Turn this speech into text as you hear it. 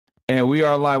And we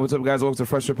are live. What's up, guys? Welcome to the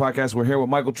Fresh Fit Podcast. We're here with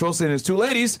Michael Trulstein and his two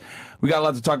ladies. We got a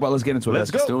lot to talk about. Let's get into it.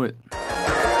 Let's do it.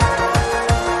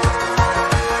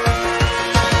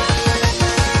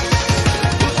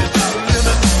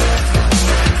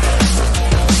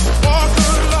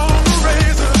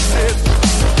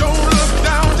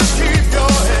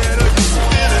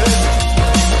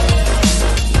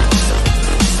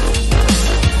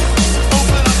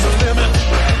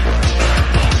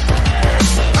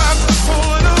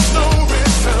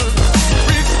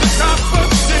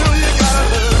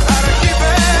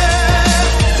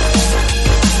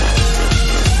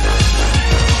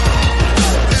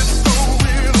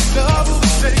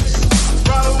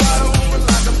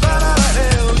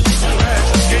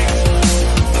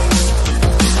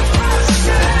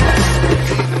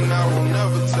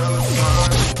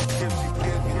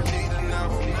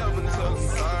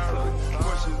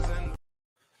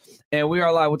 And we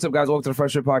are live. What's up, guys? Welcome to the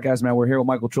Fresh Fit Podcast, man. We're here with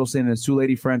Michael Trulstein and his two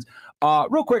lady friends.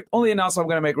 Real quick, only announcement I'm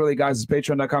going to make really, guys, is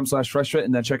patreon.com/freshfit,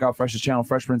 and then check out Fresh's channel,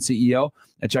 Freshman CEO,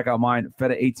 and check out mine,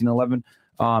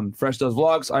 Feta1811. Fresh does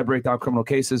vlogs. I break down criminal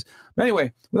cases. But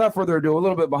anyway, without further ado, a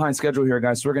little bit behind schedule here,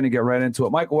 guys, so we're going to get right into it.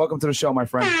 Michael, welcome to the show, my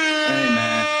friend. Hey,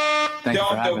 man. Thank you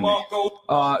for having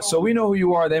me. So we know who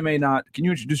you are. They may not. Can you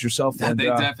introduce yourself and They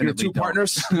definitely your two don't.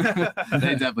 partners?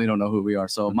 They definitely don't know who we are.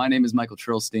 So my name is Michael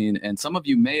Trulstein, and some of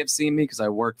you may have seen me because I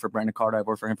work for Brandon Carter. I've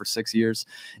worked for him for 6 years.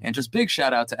 And just big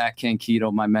shout out to @King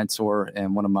Keto, my mentor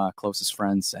and one of my closest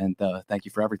friends. And thank you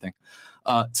for everything.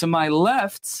 To my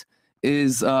left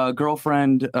is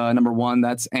girlfriend number one.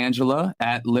 That's Angela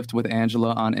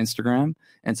 @LiftWithAngela on Instagram.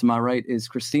 And to my right is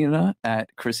Christina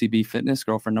 @ChrissyB Fitness,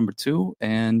 girlfriend number two.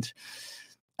 And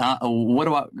what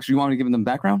do you want me to give them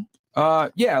background?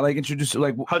 Yeah, like introduce,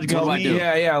 like How'd you What get do I do?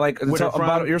 Yeah, like Where tell they're from?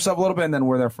 about yourself a little bit and then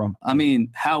where they're from. I mean,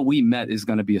 how we met is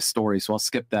going to be a story, so I'll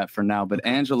skip that for now. But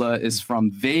Angela is from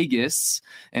Vegas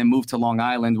and moved to Long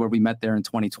Island, where we met there in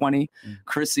 2020.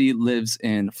 Chrissy lives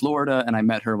in Florida, and I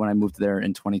met her when I moved there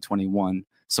in 2021.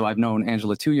 So I've known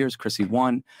Angela 2 years, Chrissy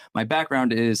 1. My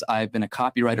background is I've been a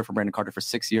copywriter for Brandon Carter for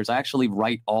 6 years. I actually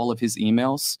write all of his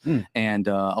emails and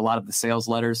a lot of the sales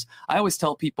letters. I always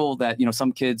tell people that, you know,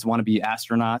 some kids want to be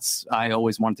astronauts. I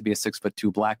always wanted to be a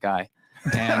 6'2" black guy.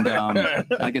 And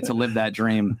I get to live that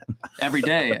dream every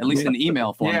day, at least in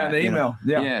email format. Yeah, the you know?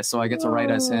 email. Yeah. So I get to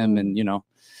write as him and, you know.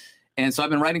 And so I've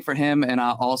been writing for him, and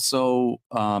I also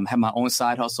have my own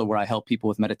side hustle where I help people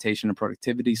with meditation and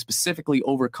productivity, specifically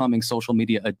overcoming social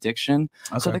media addiction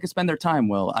so they can spend their time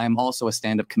well. I am also a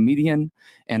stand-up comedian,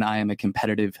 and I am a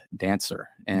competitive dancer.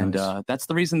 And that's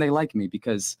the reason they like me,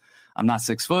 because I'm not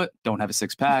 6 foot, don't have a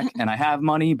six pack, and I have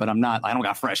money, but I don't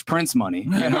got Fresh Prince money.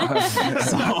 You know?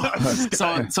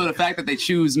 so the fact that they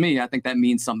choose me, I think that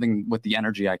means something with the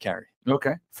energy I carry.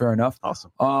 Okay, fair enough.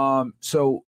 Awesome.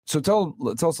 So tell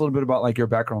us a little bit about like your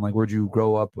background, like where'd you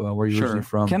grow up, where you originally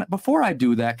from? Before I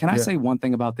do that, can I say one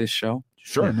thing about this show?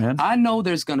 Sure, man. I know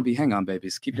there's going to be, hang on,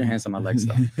 babies, keep your hands on my legs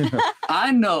though.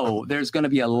 I know there's going to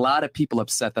be a lot of people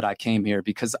upset that I came here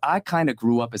because I kind of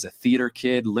grew up as a theater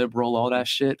kid, liberal, all that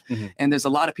shit. And there's a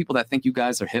lot of people that think you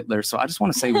guys are Hitler. So I just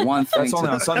want to say one thing. That's only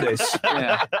on Sundays.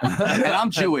 Yeah. And I'm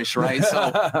Jewish, right?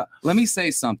 So let me say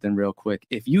something real quick.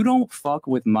 If you don't fuck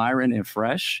with Myron and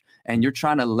Fresh and you're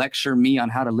trying to lecture me on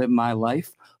how to live my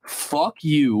life, fuck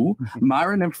you.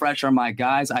 Myron and Fresh are my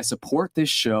guys. I support this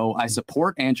show. I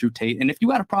support Andrew Tate. And if you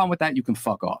got a problem with that, you can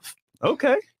fuck off.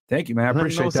 Okay. Thank you, man. I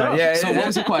appreciate No that. stuff. Yeah. So what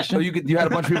was the question? So you had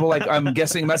a bunch of people, like, I'm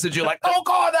guessing, message you like, oh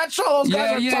God, that show, those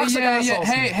guys are toxic assholes.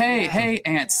 Hey,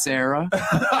 Aunt Sarah.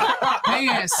 Hey,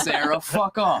 Aunt Sarah,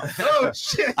 fuck off. Oh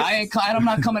shit. I'm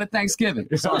not coming to Thanksgiving.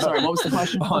 Sorry. What was the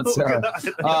question? Aunt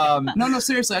Sarah. No,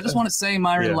 seriously. I just want to say,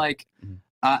 Myron, Yeah. like,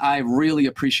 I really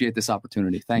appreciate this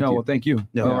opportunity. Thank you. Well, thank you.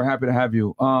 Yeah. We're happy to have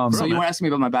you. So you were asking me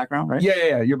about my background, right?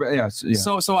 Yeah.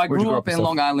 So I Where'd you grew grow up up in and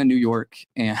Long Island, New York,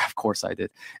 and of course I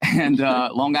did. And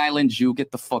Long Island Jew,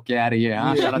 get the fuck out of here.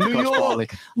 Huh? Shout out to New Coach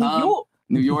York. Pauly.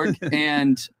 New York.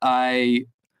 And I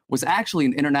was actually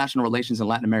an international relations and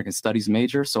Latin American studies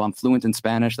major. So I'm fluent in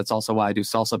Spanish. That's also why I do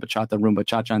salsa, bachata, rumba,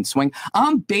 cha-cha, and swing.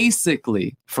 I'm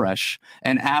basically Fresh,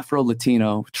 an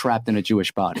Afro-Latino trapped in a Jewish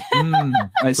body.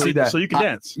 I see that. So you can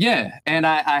dance. Yeah, and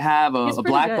I have He's a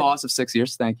pretty black good. boss of 6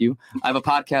 years. Thank you. I have a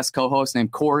podcast co-host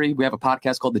named Corey. We have a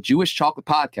podcast called the Jewish Chocolate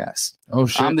Podcast. Oh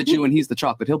shit. I'm the Jew and he's the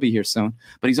chocolate. He'll be here soon,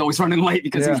 but he's always running late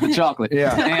because he's the chocolate.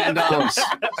 Yeah. And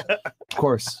Of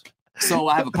course. so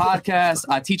I have a podcast.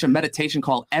 I teach a meditation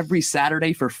call every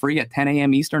Saturday for free at 10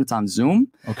 a.m. Eastern. It's on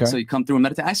Zoom. Okay. So you come through and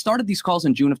meditate. I started these calls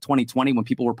in June of 2020 when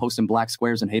people were posting black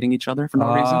squares and hating each other for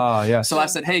no reason. Yes. So I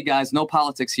said, hey guys, no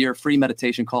politics here, free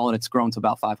meditation call. And it's grown to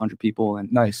about 500 people.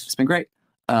 And Nice. it's been great.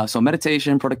 So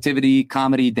meditation, productivity,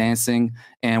 comedy, dancing,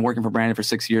 and working for Brandon for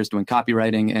 6 years doing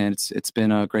copywriting, and it's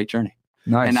been a great journey.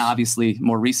 Nice. And now, obviously,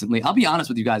 more recently, I'll be honest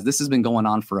with you guys, this has been going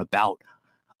on for about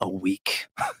a week.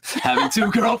 Having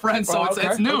 2 girlfriends, so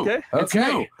it's new. Okay. It's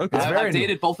new. Okay. I've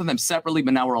dated both of them separately,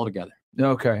 but now we're all together.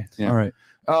 Okay. Yeah. All right.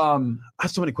 I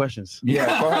have so many questions.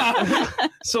 Yeah. Go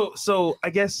ahead. So I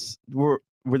guess where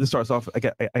this starts off, I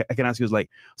can ask you is like,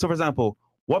 so for example,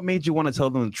 what made you want to tell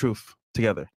them the truth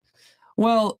together?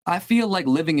 Well, I feel like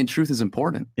living in truth is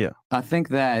important. Yeah. I think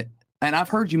that, and I've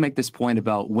heard you make this point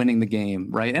about winning the game,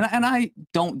 right? And I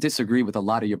don't disagree with a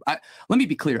lot of your, let me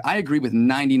be clear. I agree with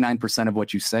 99% of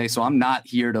what you say. So I'm not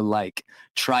here to like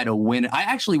try to win. I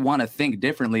actually want to think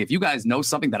differently. If you guys know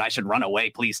something that I should run away,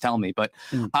 please tell me. But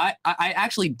I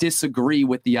actually disagree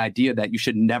with the idea that you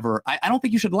should never, I don't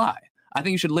think you should lie. I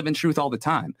think you should live in truth all the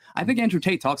time. I think Andrew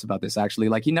Tate talks about this, actually.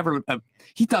 Like,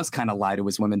 he does kind of lie to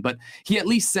his women, but he at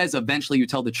least says eventually you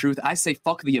tell the truth. I say,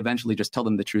 fuck the eventually, just tell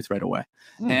them the truth right away.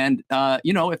 And,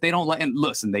 if they don't like, and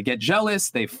listen, they get jealous,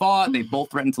 they fought, they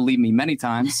both threatened to leave me many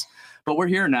times, but we're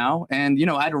here now. And,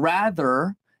 I'd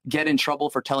rather get in trouble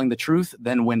for telling the truth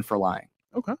than win for lying.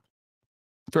 Okay.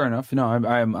 Fair enough. No,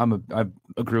 I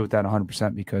agree with that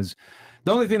 100% because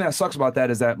the only thing that sucks about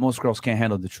that is that most girls can't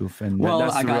handle the truth, and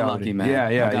that's I the got reality. lucky, man.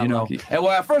 Yeah, Lucky. And,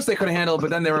 well, at first they couldn't handle it, but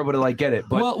then they were able to like get it.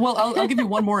 But well, I'll give you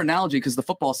one more analogy because the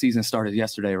football season started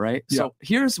yesterday, right? Yeah. So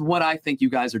here's what I think you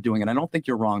guys are doing, and I don't think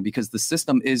you're wrong because the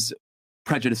system is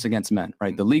prejudiced against men,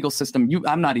 right? The legal system.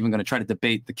 I'm not even going to try to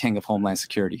debate the king of Homeland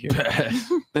Security here.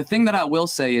 The thing that I will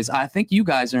say is I think you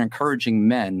guys are encouraging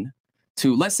men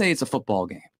to, let's say it's a football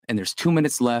game and there's 2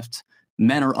 minutes left,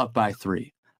 men are up by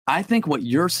 3. I think what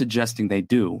you're suggesting they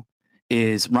do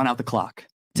is run out the clock,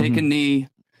 take a knee,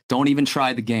 don't even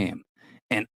try the game.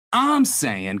 And I'm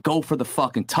saying go for the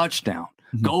fucking touchdown,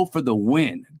 go for the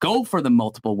win, go for the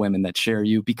multiple women that share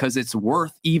you because it's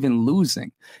worth even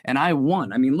losing. And I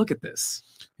won. I mean, look at this.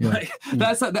 Yeah.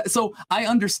 Like, so I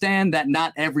understand that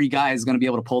not every guy is going to be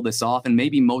able to pull this off. And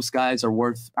maybe most guys are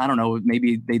worth, I don't know,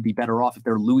 maybe they'd be better off if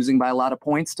they're losing by a lot of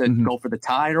points to go for the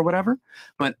tie or whatever.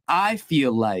 But I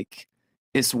feel like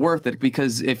it's worth it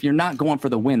because if you're not going for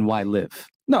the win, why live?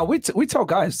 No, we tell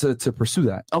guys to pursue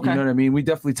that. Okay. You know what I mean? We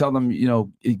definitely tell them,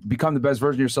 become the best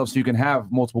version of yourself so you can have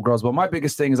multiple girls. But my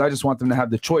biggest thing is I just want them to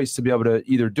have the choice to be able to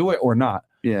either do it or not.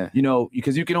 Yeah.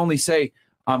 Because you can only say,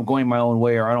 I'm going my own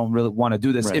way or I don't really want to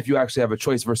do this if you actually have a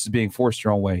choice versus being forced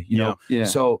your own way, you know? Yeah.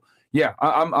 So, yeah,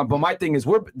 but my thing is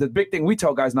the big thing we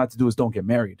tell guys not to do is don't get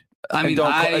married. I mean,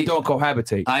 don't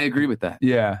cohabitate. I agree with that.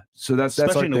 Yeah. So that's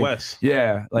especially in the West.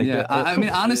 Yeah. I mean,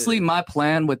 honestly, my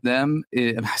plan with them,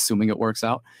 assuming it works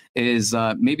out, is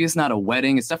maybe it's not a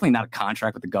wedding. It's definitely not a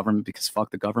contract with the government because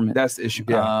fuck the government. That's the issue.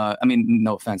 Yeah. I mean,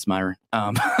 no offense, Myron.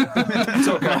 It's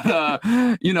okay. But,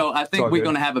 I think we're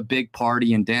going to have a big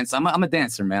party and dance. I'm a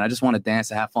dancer, man. I just want to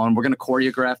dance and have fun. We're going to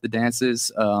choreograph the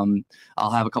dances.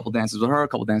 I'll have a couple dances with her, a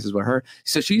couple dances with her.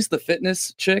 So she's the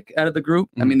fitness chick out of the group.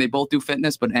 I mean, they both do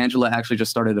fitness, but Angela actually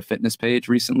just started a fitness page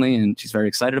recently and she's very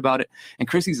excited about it. And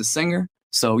Chrissy's a singer.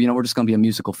 So, we're just going to be a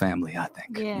musical family, I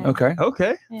think. Yeah.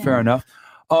 Okay. Yeah. Fair enough.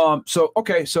 So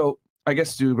I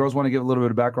guess do girls want to give a little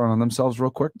bit of background on themselves real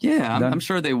quick? Yeah, I'm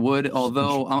sure they would,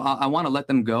 although I want to let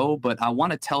them go, but I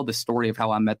want to tell the story of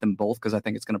how I met them both because I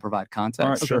think it's going to provide context. All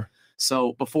right, sure.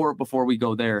 So before we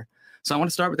go there, so I want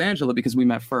to start with Angela because we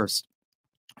met first.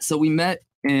 So we met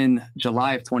in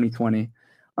July of 2020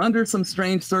 under some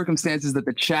strange circumstances that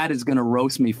the chat is going to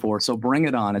roast me for. So bring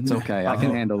it on. It's okay. I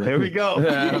can handle it. Here we go.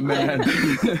 Yeah, man.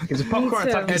 It's a popcorn.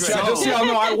 Just so y'all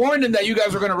know, I warned him that you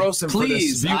guys were going to roast him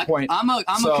Please, for this viewpoint. I'm a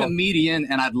comedian,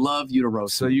 and I'd love you to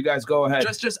roast So me. you guys go ahead.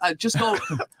 Just go.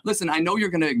 Listen, I know you're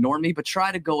going to ignore me, but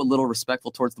try to go a little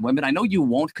respectful towards the women. I know you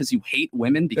won't because you hate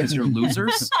women because you're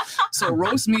losers. So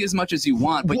roast me as much as you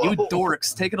want, but you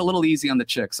dorks, take it a little easy on the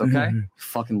chicks, okay?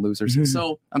 Fucking losers.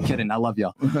 So I'm kidding. I love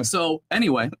y'all. So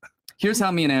anyway, here's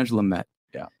how me and Angela met.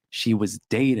 Yeah. She was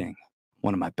dating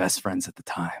one of my best friends at the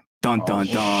time. Dun, dun,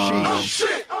 dun. Oh,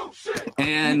 shit.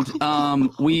 And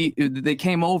they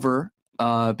came over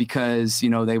because,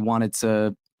 they wanted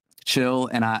to chill.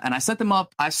 And I set them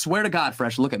up. I swear to God,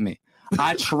 Fresh, look at me.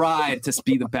 I tried to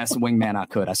be the best wingman I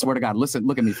could. I swear to God. Listen,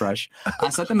 look at me, Fresh. I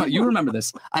set them up. You remember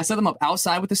this. I set them up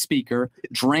outside with a speaker,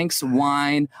 drinks,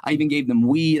 wine. I even gave them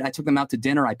weed. I took them out to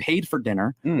dinner. I paid for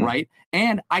dinner, right?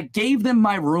 And I gave them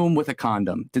my room with a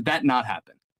condom. Did that not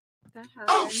happen?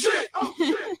 Oh, shit.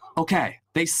 Okay.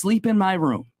 They sleep in my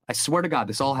room. I swear to God,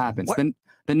 this all happens. What? Then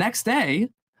the next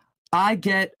day, I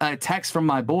get a text from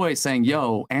my boy saying,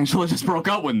 yo, Angela just broke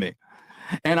up with me.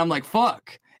 And I'm like,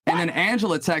 fuck. And then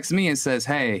Angela texts me and says,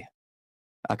 hey,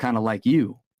 I kind of like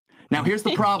you. Now, here's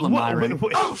the problem, Myron.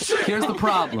 Here's the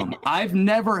problem. I've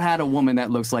never had a woman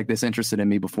that looks like this interested in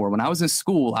me before. When I was in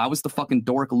school, I was the fucking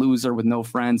dork loser with no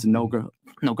friends and no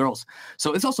girls.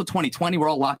 So it's also 2020. We're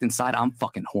all locked inside. I'm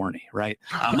fucking horny, right?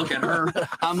 I look at her.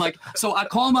 I'm like, so I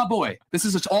call my boy. This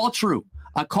is all true.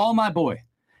 I call my boy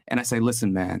and I say,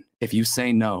 listen, man, if you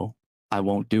say no, I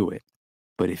won't do it.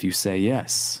 But if you say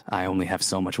yes, I only have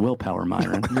so much willpower,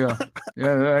 Myron.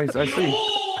 Yeah, I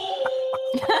see.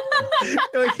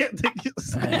 I can't take you.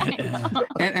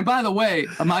 And by the way,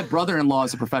 my brother-in-law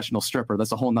is a professional stripper.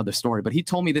 That's a whole nother story. But he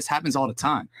told me this happens all the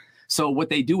time. So what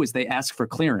they do is they ask for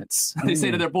clearance. They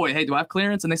say to their boy, hey, do I have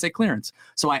clearance? And they say clearance.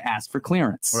 So I asked for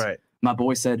clearance. Right. My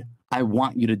boy said, I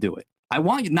want you to do it. I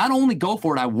want you, not only go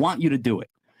for it, I want you to do it.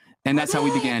 And that's how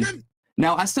we began.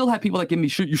 Now, I still have people that give me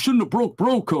shit. You shouldn't have broke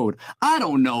bro code. I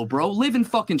don't know, bro. Live in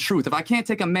fucking truth. If I can't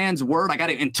take a man's word, I got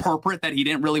to interpret that he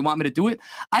didn't really want me to do it.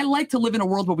 I like to live in a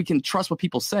world where we can trust what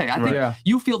people say. I think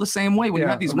you feel the same way when you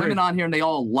have these women on here and they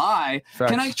all lie.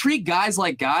 Facts. Can I treat guys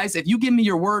like guys? If you give me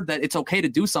your word that it's okay to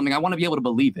do something, I want to be able to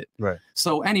believe it. Right.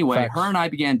 So anyway, her and I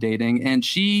began dating, and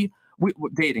we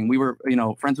were,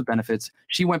 friends with benefits.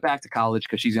 She went back to college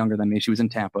because she's younger than me. She was in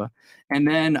Tampa. And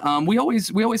then we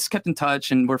always kept in touch,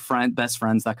 and we're best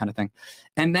friends, that kind of thing.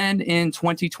 And then in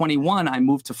 2021, I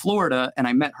moved to Florida and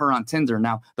I met her on Tinder.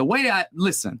 Now,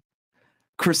 listen,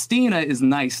 Christina is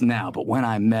nice now, but when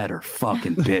I met her,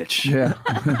 fucking bitch.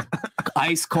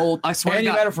 Ice cold. I swear and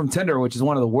you met her from Tinder, which is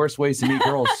one of the worst ways to meet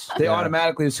girls. They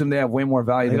automatically assume they have way more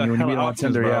value than you when you meet them on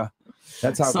Tinder. Bro. Yeah.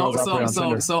 That's how girls operate on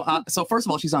Tinder. So first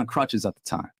of all, she's on crutches at the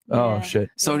time. Oh shit!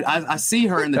 So I see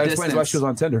her in the distance. Explains why she was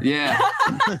on Tinder. Yeah,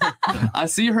 I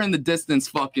see her in the distance,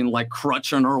 fucking like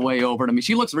crutching her way over to me.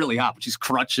 She looks really hot, but she's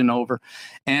crutching over.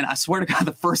 And I swear to God,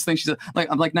 the first thing she said,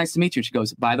 I'm like, nice to meet you. And she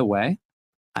goes, by the way,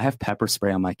 I have pepper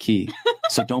spray on my key,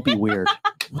 so don't be weird.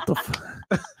 What the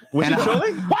fuck? Was she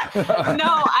showing? No,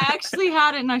 I actually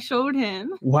had it and I showed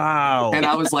him. Wow. And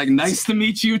I was like, nice to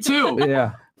meet you too.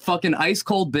 Yeah. Fucking ice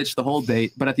cold bitch the whole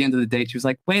date. But at the end of the date, she was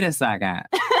like, wait a second.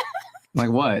 I'm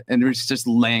like, what? And we're just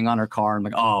laying on her car. And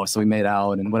like, oh, so we made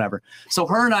out and whatever. So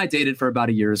her and I dated for about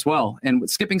a year as well. And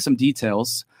skipping some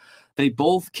details, they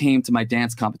both came to my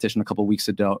dance competition a couple weeks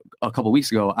ago.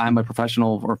 I'm a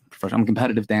I'm a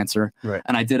competitive dancer. Right.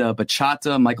 And I did a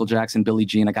bachata, Michael Jackson, Billie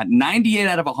Jean. I got 98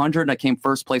 out of 100. And I came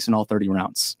first place in all 30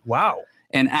 rounds. Wow.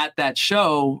 And at that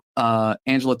show,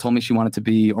 Angela told me she wanted to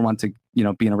be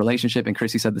in a relationship, and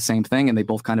Chrissy said the same thing, and they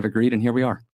both kind of agreed, and here we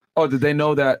are. Oh, did they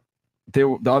know that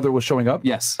the other was showing up?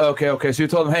 Yes. Okay. So you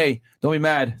told them, hey, don't be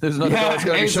mad. There's another guy that's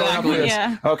going to be showing up for this.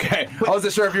 Yeah. Okay. I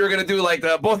wasn't sure if you were going to do like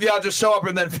both of y'all just show up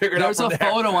and then figure it out from There's a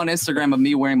there. photo on Instagram of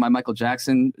me wearing my Michael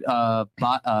Jackson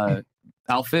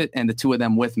outfit, and the two of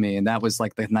them with me, and that was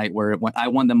like the night where I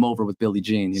won them over with Billie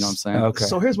Jean. You know what I'm saying? Okay.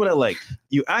 So here's what I like.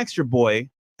 You ask your boy,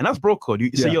 and that's bro code.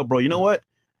 You say, yo, bro, you know what?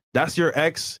 That's your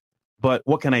ex, but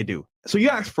what can I do? So you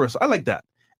ask first. I like that.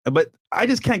 But I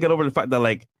just can't get over the fact that,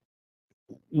 like,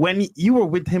 when you were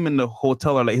with him in the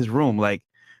hotel or like his room, like,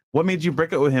 what made you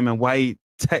break up with him and why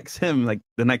text him like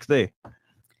the next day?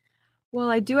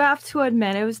 Well, I do have to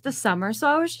admit it was the summer, so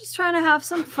I was just trying to have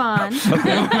some fun. You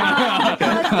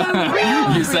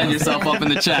set yourself up in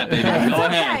the chat, baby. Go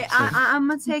ahead. Okay, I'm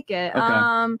gonna take it.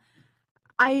 Okay.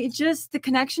 The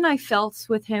connection I felt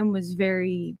with him was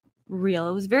very real.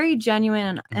 It was very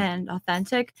genuine and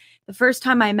authentic. The first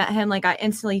time I met him, like, I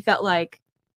instantly felt like,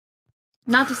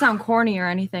 not to sound corny or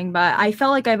anything, but I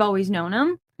felt like I've always known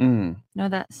him. No,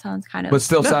 that sounds kind of, but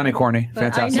still sounding corny.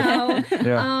 but Fantastic. I know.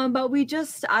 Yeah. But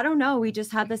I don't know. We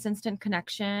just had this instant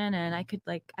connection, and I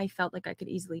felt like I could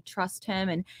easily trust him.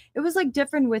 And it was like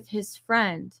different with his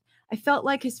friend. I felt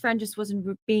like his friend just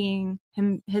wasn't being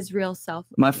his real self.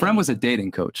 My friend was a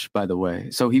dating coach, by the way,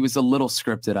 so he was a little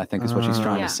scripted, I think is what she's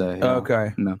trying Yeah. to say.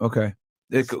 Okay. No. Okay.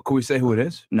 Could we say who it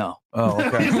is? No. Oh,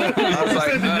 okay. I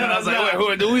was like, wait,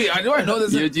 who do we? I know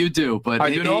this. You do, but I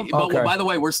do know? but Okay. by the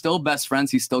way, we're still best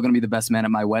friends. He's still going to be the best man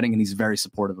at my wedding, and he's very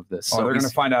supportive of this. Oh, So they're going to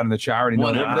find out in the chat. I already know.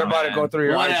 Whatever, They're about to go through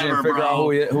your IG Whatever, and figure out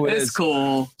bro. who it is. It's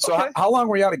cool. So how long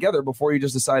were y'all together before you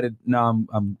just decided, no,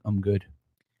 I'm good?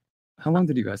 How long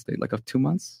did you guys date? Like 2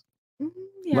 months?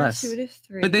 Yeah, Less. 2 to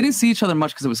 3. But they didn't see each other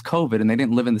much because it was COVID, and they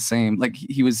didn't live in the same. Like,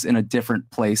 he was in a different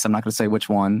place. I'm not going to say which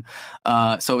one.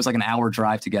 So it was like an hour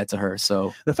drive to get to her.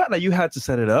 So The fact that you had to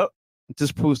set it up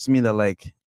just proves to me that,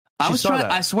 like, I saw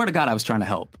that. I swear to God, I was trying to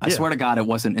help. I Yeah. swear to God, it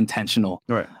wasn't intentional.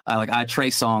 Right. I Trey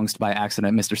songs by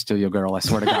accident, Mr. Steal Your Girl. I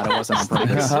swear to God, it wasn't on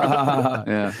purpose.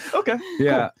 Yeah. Okay.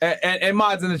 Yeah, and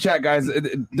mods in the chat, guys.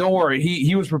 Don't worry,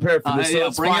 he was prepared for this. So Yeah,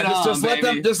 it's bring fine. it Just on, let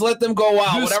them baby. let them go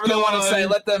out. Just Whatever they go want to on. say,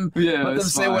 let them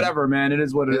It's say fine. whatever, man. It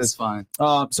is what it It's is. fine.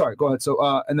 Sorry, go ahead.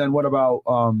 So and then what about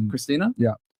Christina?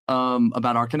 Yeah.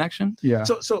 About our connection? yeah.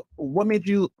 So what made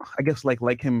you, I guess,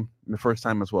 like him the first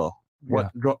time as well?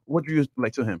 What drew you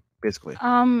like to him, basically?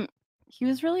 He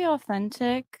was really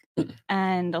authentic,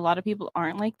 and a lot of people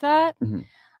aren't like that. Mhm.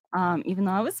 Even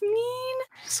though I was mean.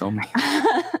 So many.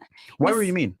 Why were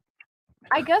you mean?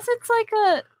 I guess it's like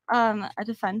a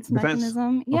defense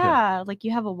mechanism. Yeah, like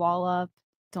you have a wall up,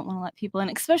 don't want to let people in,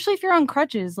 especially if you're on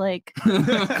crutches. Like, come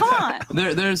on.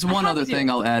 There's one have other to. thing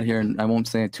I'll add here, and I won't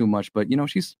say it too much, but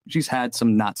she's had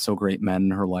some not so great men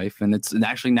in her life, and it's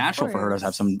actually natural for her to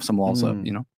have some walls up.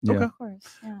 Mm. Yeah. Of course.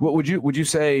 Yeah. What would you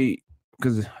say?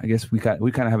 Because I guess we kind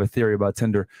of have a theory about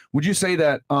Tinder. Would you say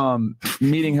that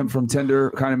meeting him from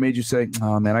Tinder kind of made you say,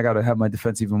 "Oh man, I got to have my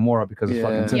defense even more up because of Yeah.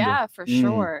 fucking Tinder"? Yeah, for Mm.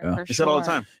 sure. Yeah. For You said all the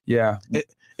sure. time. Yeah,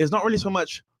 It's not really so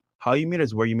much how you meet her,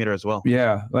 it's where you meet her as well.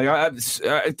 yeah. Like I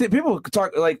think people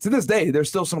talk like to this day. There's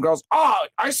still some girls. Oh,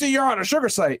 I see you're on a sugar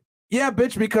site. Yeah,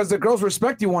 bitch, because the girls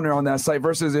respect you when you're on that site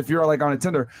versus if you're like on a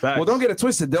Tinder. Facts. Well, don't get it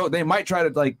twisted. They might try to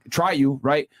like try you,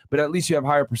 right? But at least you have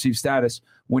higher perceived status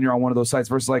when you're on one of those sites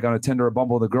versus like on a Tinder or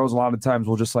Bumble. The girls a lot of times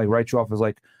will just like write you off as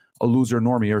like a loser,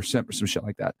 normie, or simp or some shit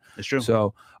like that. It's true.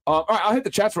 So, all right, I'll hit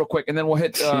the chats real quick and then we'll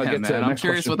hit Yeah, get to man. the I'm next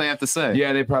curious question. what they have to say.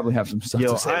 Yeah, they probably have some stuff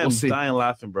Yo, to say. I am We'll see. dying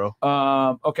laughing, bro.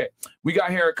 Okay, we got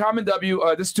here Common W.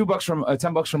 This is $2 from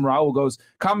 $10 from Raul. Goes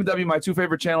Common W. My two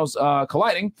favorite channels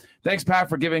colliding. Thanks, Pat,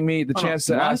 for giving me the chance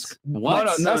to what? ask.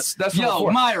 What? No, that's from Yo,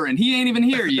 before. Myron, he ain't even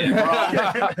here yet,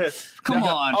 bro. Come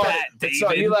on, Oh, Pat, David. So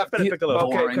he left. Better pick a little.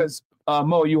 Okay, Boring. because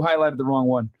Mo, you highlighted the wrong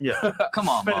one. Yeah. Come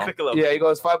on, Mo. Pick a little. Yeah, he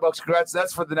goes $5. Congrats.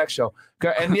 That's for the next show.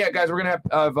 Okay, and yeah, guys, we're gonna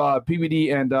have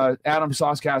PBD and Adam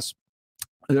Saucecast.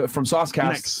 From Saucecast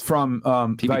Next. from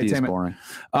PBD is Valuetainment. boring.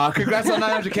 Congrats on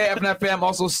 900K FNFM.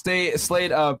 Also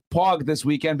slayed POG this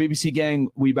weekend. BBC Gang,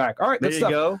 we back. All right, There good you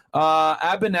stuff. go.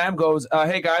 Abinam goes,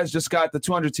 hey guys, just got the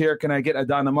 200 tier. Can I get a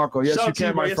Don DeMarco? Yes, Shout you out to you,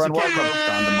 can, bro. my Yes, friend. you can, Welcome. bro.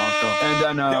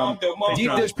 Don DeMarco. And then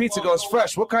Deep Dish Pizza goes,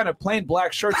 fresh. What kind of plain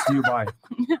black shirts do you buy?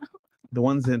 The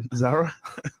ones in Zara.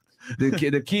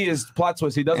 The key is plot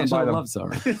twist. He doesn't buy Angela them. loves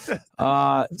Zara.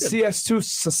 CS2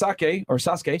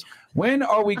 Sasake. When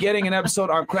are we getting an episode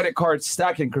on credit card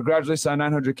stacking? Congratulations on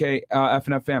 900K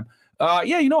FNFM.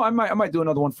 Yeah, I might do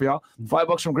another one for y'all.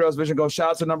 $5 from Grills Vision goes.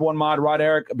 Shout out to number one mod, Rod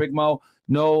Eric, Big Mo.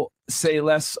 No say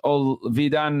less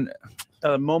olvidan.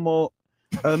 Memo,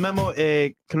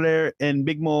 Claire, and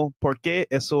Big Mo, porque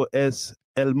eso es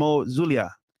el Mo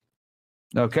Zulia.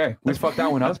 Okay, we fucked that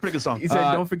one That's a up. pretty good song. He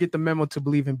said, "Don't forget the memo to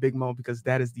believe in Big Mo because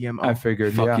that is the MO." I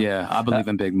figured. Fuck Yeah. yeah. I believe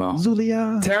in Big Mo.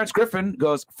 Zulia. Terrence Griffin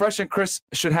goes, Fresh and Chris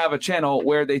should have a channel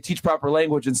where they teach proper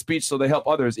language and speech so they help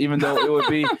others, even though it would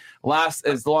be last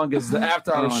as long as the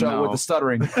after hour Oh, show no. with the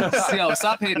stuttering. Yo,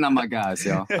 stop hating on my guys,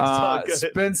 yo. It's all good.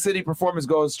 Spin City Performance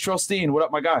goes, Trillstein, what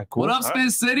up, my guy? Cool. What up,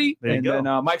 Spin City? There you And go.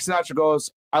 then Mike Sinatra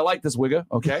goes, I like this wigga.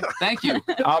 Okay. Thank you.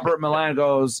 Albert Milan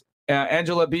goes,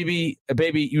 Angela baby,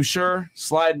 you sure?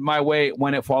 Slide my way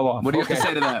when it fall off. What do you have to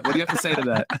say to that? What do you have to say to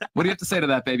that? What do you have to say to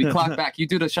that, baby? Clock back. You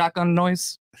do the shotgun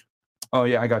noise? Oh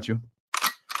yeah, I got you.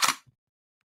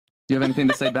 You have anything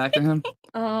to say back to him?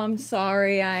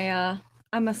 Sorry,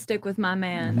 I'm a stick with my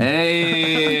man.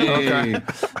 Hey. Okay.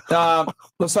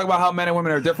 Let's talk about how men and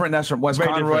women are different. That's from Wes Very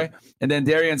Conroy. different. And then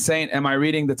Darian Saint, am I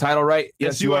reading the title right?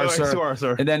 Yes, you are, sir. You are,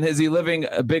 sir. And then is he living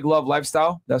a big love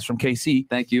lifestyle? That's from KC.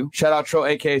 Thank you. Shout out Tro,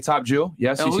 aka Top Jew.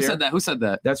 Yes, Oh, he's who here. said that? Who said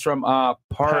that? That's from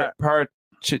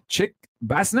Chick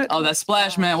Bassnet. Oh, that's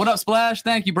Splash, man. What up, Splash?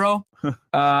 Thank you, bro.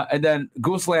 And then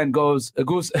Gooseland goes,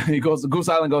 Goose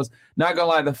Island goes, not gonna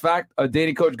lie, the fact a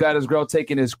dating coach got his girl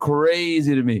taken is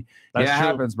crazy to me. That's yeah, it true.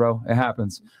 happens, bro. It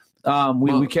happens.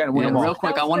 We can't win Yeah, them all. real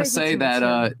quick, That I was want to crazy say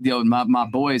to me, that my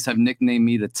boys have nicknamed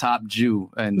me the Top Jew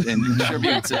and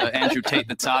tribute to Andrew Tate,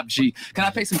 the Top G. Can I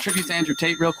pay some tribute to Andrew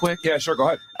Tate real quick? Yeah, sure, go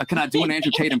ahead. Can I do an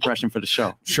Andrew Tate impression for the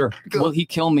show? Sure. Will he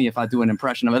kill me if I do an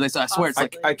impression of it? I swear it's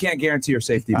like I can't guarantee your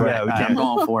safety, but Yeah, we I'm can.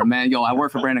 going for it, man. Yo, I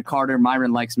work for Brandon Carter.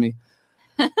 Myron likes me.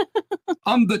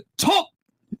 I'm the top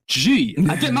G.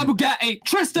 I get my Bugatti.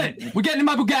 Tristan, we're getting in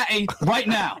my Bugatti right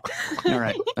now. All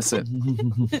right, that's it.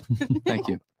 Thank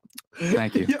you.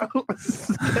 Thank you.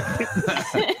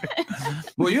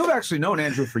 well, you've actually known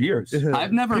Andrew for years.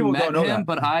 I've never People met don't know him, that.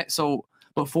 but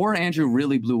Before Andrew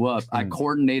really blew up, I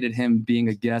coordinated him being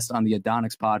a guest on the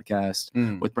Adonix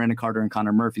podcast with Brandon Carter and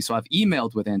Connor Murphy. So I've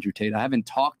emailed with Andrew Tate. I haven't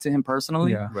talked to him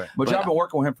personally. Yeah, but I've been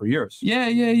working with him for years.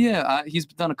 Yeah. He's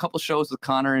done a couple shows with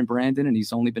Connor and Brandon, and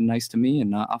he's only been nice to me,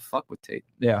 and I fuck with Tate.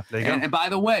 Yeah. There you go. And by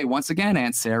the way, once again,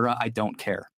 Aunt Sarah, I don't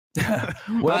care.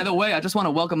 By the way, I just want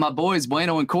to welcome my boys,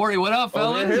 Bueno and Corey. What up,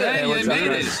 fellas? Hey, you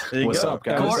made it. What's up,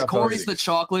 guys? Corey's the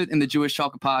chocolate in the Jewish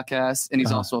Chocolate Podcast, and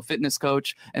he's also a fitness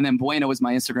coach. And then Bueno is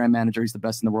my Instagram manager. He's the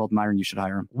best in the world. Myron, you should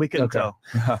hire him. We can tell.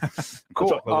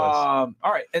 Cool. All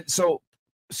right. And so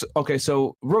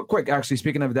real quick, actually,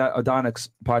 speaking of that Adonix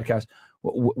podcast,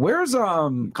 where's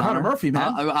Connor Murphy,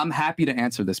 man? I'm happy to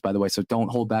answer this, by the way, so don't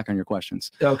hold back on your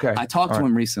questions. Okay. I talked to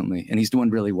him recently, and he's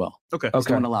doing really well. Okay. He's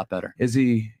doing a lot better. Is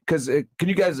he? Because can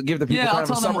you guys give the people kind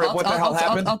of a summary of what the hell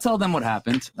happened? I'll tell them what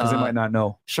happened. Because they might not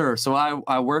know. Sure. So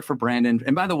I work for Brandon.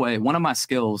 And by the way, one of my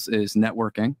skills is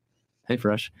networking. Hey,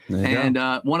 Fresh. And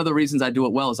one of the reasons I do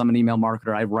it well is I'm an email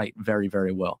marketer. I write very,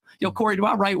 very well. Yo, Corey, do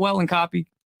I write well in copy?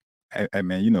 Hey,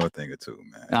 man, you know a thing or two,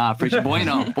 man. Appreciate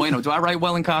Bueno, do I write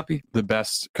well in copy? The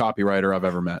best copywriter I've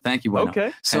ever met. Thank you, Bueno.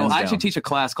 Okay. So I actually teach a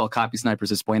class called Copy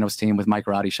Snipers. It's Bueno's team with Mike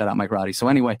Roddy. Shout out Mike Roddy. So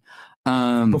anyway.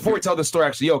 Before we tell the story,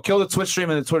 actually, kill the Twitch stream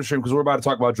and the Twitter stream because we're about to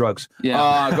talk about drugs.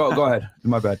 Yeah. Go ahead.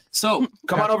 My bad. So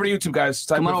come on over to YouTube, guys.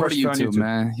 Come on over to YouTube,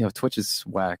 man. Yo, Twitch is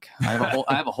whack. I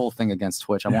have a whole thing against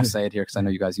Twitch. I won't say it here because I know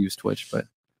you guys use Twitch, but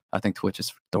I think Twitch is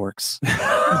for dorks.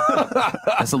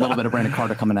 That's a little bit of Brandon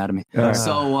Carter coming out of me.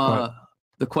 So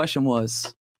the question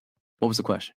was, what was the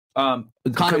question?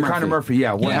 Connor Murphy.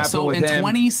 Yeah. What happened so with in him?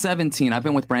 2017, I've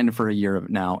been with Brandon for a year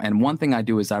now, and one thing I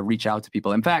do is I reach out to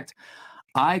people. In fact,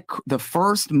 the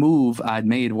first move I'd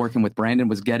made working with Brandon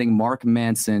was getting Mark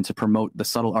Manson to promote The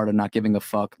Subtle Art of Not Giving a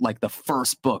Fuck, like the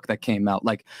first book that came out.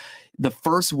 Like the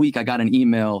first week I got an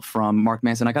email from Mark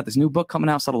Manson. I got this new book coming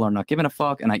out, Subtle Art of Not Giving a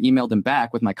Fuck. And I emailed him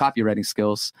back with my copywriting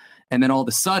skills. And then all of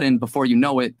a sudden, before you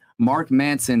know it, Mark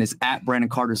Manson is at Brandon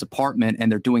Carter's apartment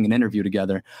and they're doing an interview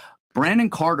together. Brandon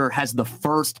Carter has the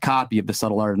first copy of The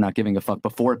Subtle Art of Not Giving a Fuck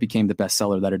before it became the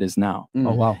bestseller that it is now.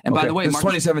 Oh, wow. And by the way, this is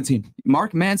 2017.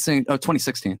 Mark Manson,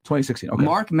 2016. 2016. Okay.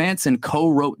 Mark Manson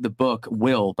co-wrote the book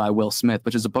Will by Will Smith,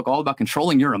 which is a book all about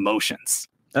controlling your emotions.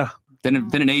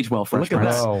 Didn't age well, Fresh. Look at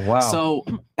that. Oh, wow. So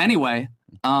anyway,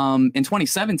 in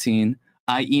 2017,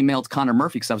 I emailed Connor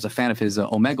Murphy because I was a fan of his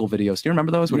Omegle videos. Do you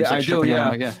remember those? Yeah, I do.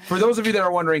 Yeah. For those of you that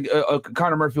are wondering,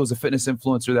 Connor Murphy was a fitness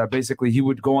influencer that basically he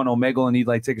would go on Omegle and he'd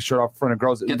like take a shirt off in front of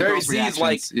girls. Very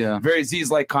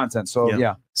Z's-like content. So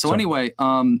yeah. So anyway,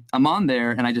 I'm on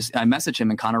there and I message him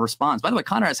and Connor responds. By the way,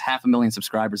 Connor has 500,000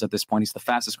 subscribers at this point. He's the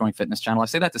fastest growing fitness channel. I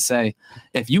say that to say,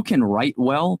 if you can write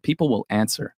well, people will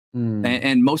answer.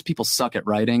 And most people suck at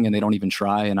writing and they don't even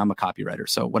try. And I'm a copywriter,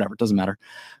 so whatever, it doesn't matter.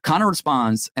 Connor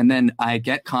responds, and then I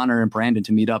get Connor and Brandon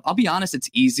to meet up. I'll be honest, it's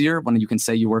easier when you can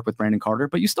say you work with Brandon Carter,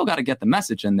 but you still got to get the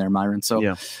message in there, Myron.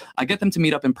 So I get them to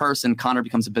meet up in person. Connor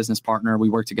becomes a business partner. We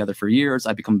work together for years.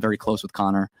 I become very close with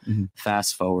Connor.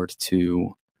 Fast forward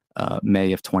to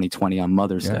May of 2020 on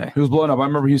Mother's Day. He was blowing up. I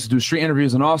remember he used to do street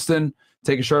interviews in Austin.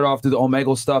 Take a shirt off, do the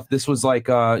Omegle stuff. This was like,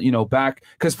 back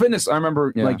because fitness. I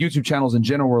remember like YouTube channels in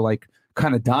general were like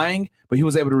kind of dying, but he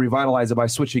was able to revitalize it by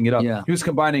switching it up. Yeah. He was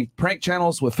combining prank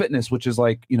channels with fitness, which is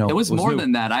like, it was more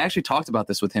than that. I actually talked about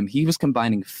this with him. He was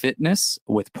combining fitness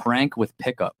with prank with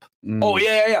pickup. Oh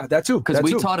yeah, that too. Because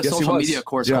we taught a social media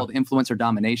course called Influencer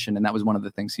Domination, and that was one of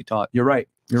the things he taught. You're right.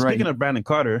 Speaking of Brandon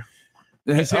Carter.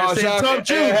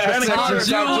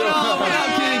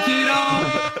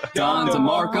 Don's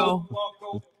DeMarco.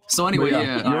 So anyway,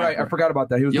 you're right. I forgot about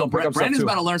that. He was Brandon's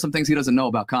about to learn some things he doesn't know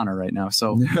about Connor right now.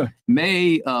 So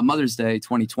May Mother's Day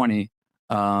 2020,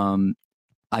 I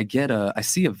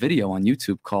see a video on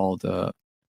YouTube called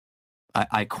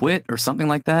I Quit or something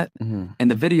like that.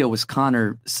 And the video was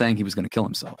Connor saying he was going to kill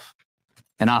himself.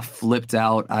 And I flipped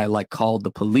out. I called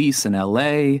the police in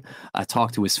LA. I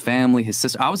talked to his family, his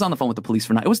sister. I was on the phone with the police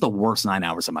for it was the worst 9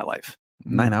 hours of my life.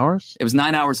 9 hours? It was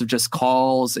 9 hours of just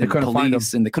calls and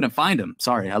police, and they couldn't find him.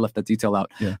 Sorry, I left that detail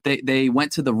out. Yeah. They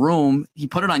went to the room. He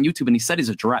put it on YouTube, and he said his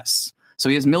address. So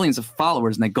he has millions of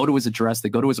followers, and they go to his address. They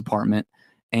go to his apartment,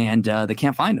 and they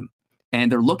can't find him.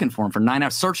 And they're looking for him for 9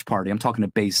 hours. Search party. I'm talking to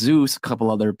Bass Zeus, a couple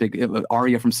other big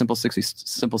Aria from Simple Sexy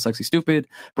Stupid,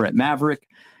 Brett Maverick.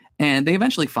 And they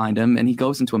eventually find him, and he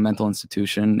goes into a mental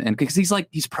institution. And because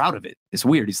he's proud of it. It's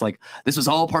weird. He's like, this was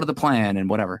all part of the plan and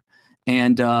whatever.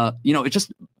 And, it's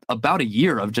just about a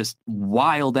year of just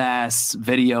wild ass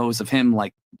videos of him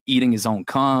eating his own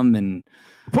cum and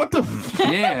what the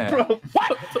yeah, bro,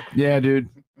 what? Yeah, dude.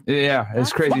 Yeah,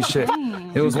 it's crazy shit.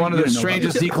 It was one of the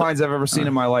strangest declines I've ever seen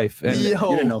in my life. And I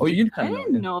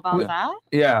didn't know about that.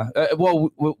 Yeah. Well,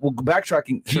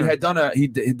 backtracking. He had done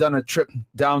a trip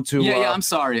down to. Yeah. I'm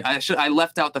sorry. I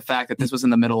left out the fact that this was in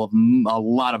the middle of a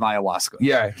lot of ayahuasca.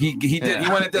 Yeah, he did. He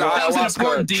went and did ayahuasca. That was an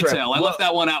important detail. I left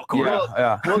that one out, Corey.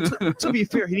 Well, to be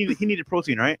fair, he needed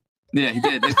protein, right? Yeah, he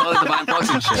did. They called it Divine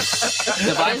Protein Shake.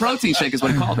 Divine Protein Shake is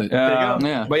what he called it.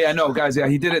 Yeah. But yeah, no, guys,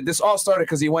 he did it. This all started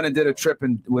because he went and did a trip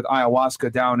with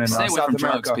ayahuasca down in Stay away South from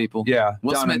America. drugs, people. Yeah.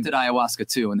 Will Smith did ayahuasca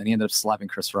too, and then he ended up slapping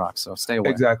Chris Rock. So stay away.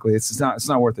 Exactly. It's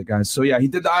not worth it, guys. So yeah, he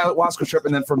did the ayahuasca trip,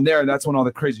 and then from there, that's when all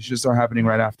the crazy shit started happening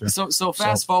right after. So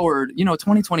fast forward,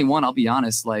 2021. I'll be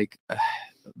honest, like.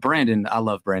 Brandon, I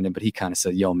love Brandon, but he kind of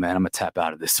said, "Yo, man, I'm gonna tap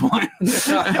out of this one."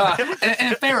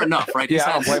 and fair enough, right?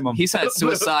 I don't blame him. He's had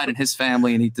suicide in his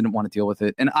family, and he didn't want to deal with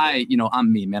it. And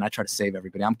I'm me, man. I try to save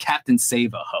everybody. I'm Captain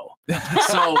Save-A-Ho. So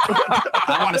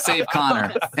I want to save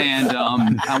Connor, and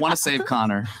I want to save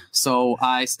Connor. So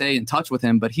I stay in touch with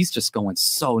him, but he's just going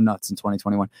so nuts in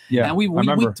 2021. Yeah, and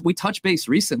we touched base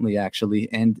recently, actually,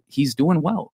 and he's doing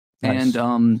well. Nice.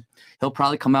 And he'll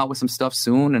probably come out with some stuff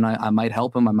soon, and I might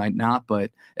help him, I might not. But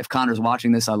if Connor's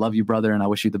watching this, I love you, brother, and I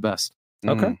wish you the best.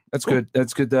 Okay, that's cool. Good.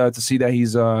 That's good to see that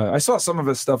he's. I saw some of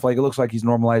his stuff. Like it looks like he's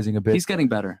normalizing a bit. He's getting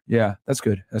better. Yeah, that's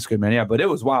good. That's good, man. Yeah, but it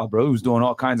was wild, bro. He was doing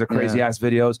all kinds of crazy ass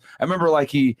videos. I remember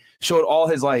like he showed all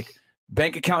his like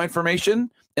bank account information.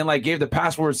 And like gave the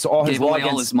passwords to all his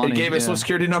logins. And gave his social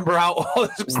security number out. All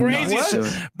this crazy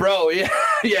shit, bro.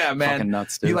 Yeah, man. Fucking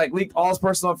nuts, dude. He like leaked all his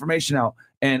personal information out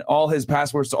and all his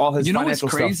passwords to all his. You know what's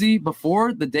crazy? Stuff.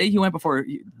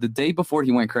 The day before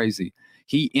he went crazy,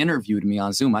 he interviewed me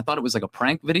on Zoom. I thought it was like a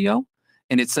prank video,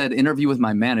 and it said interview with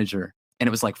my manager, and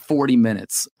it was like 40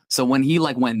 minutes. So when he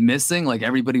like went missing, like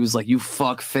everybody was like, "You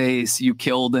fuck face, you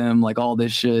killed him," like all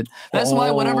this shit. That's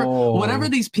why whatever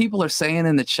these people are saying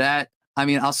in the chat. I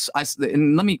mean,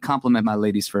 and let me compliment my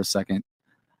ladies for a second.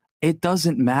 It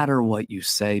doesn't matter what you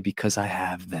say because I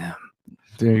have them.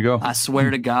 There you go. I swear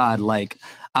to God, like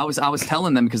I was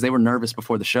telling them because they were nervous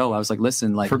before the show. I was like,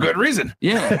 listen, like for good reason.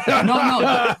 Yeah,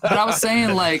 no, but I was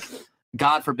saying like,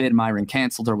 God forbid Myron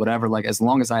canceled or whatever. Like as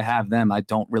long as I have them, I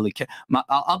don't really care.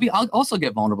 I'll also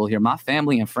get vulnerable here. My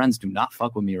family and friends do not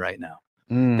fuck with me right now.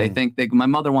 They think my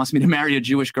mother wants me to marry a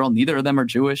Jewish girl. Neither of them are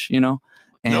Jewish,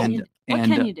 And what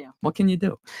can you do? What can you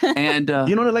do? And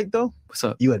you know what I like though? What's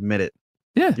up? You admit it.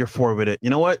 Yeah. You're forward with it. You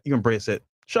know what? You embrace it.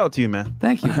 Shout out to you, man.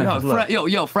 Thank you.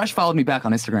 Yo, Fresh followed me back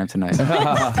on Instagram tonight.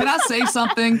 Can I say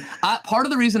something? Part of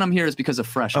the reason I'm here is because of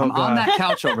Fresh. I'm on that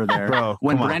couch over there. Bro,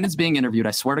 when Brandon's being interviewed,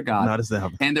 I swear to God. No, doesn't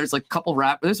happen. And there's like a couple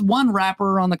there's one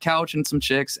rapper on the couch and some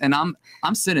chicks, and I'm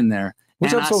sitting there.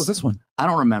 Which episode was this one? I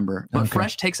don't remember. But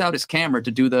Fresh takes out his camera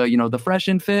to do the Fresh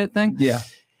and Fit thing. Yeah.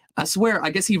 I swear,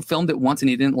 I guess he filmed it once and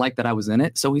he didn't like that I was in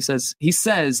it. So he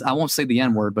says, I won't say the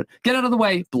N word, but get out of the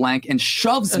way, blank, and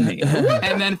shoves me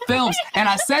and then films. And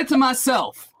I said to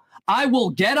myself, I will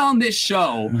get on this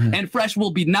show and Fresh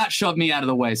will not shove me out of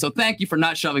the way. So thank you for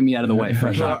not shoving me out of the way,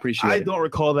 Fresh. I appreciate it. I don't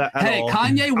recall that at all.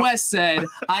 Kanye West said,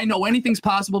 I know anything's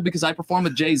possible because I perform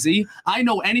with Jay-Z. I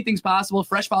know anything's possible.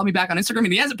 Fresh followed me back on Instagram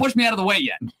and he hasn't pushed me out of the way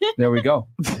yet. There we go.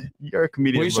 You're a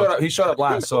comedian. Well, he showed up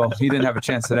last, so he didn't have a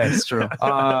chance today. That's true.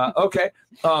 Okay.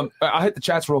 I'll hit the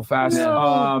chats real fast.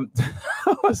 No.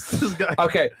 What's this guy?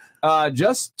 Okay.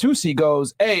 Just Tusi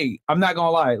goes, hey, I'm not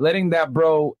gonna lie, letting that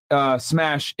bro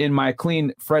smash in my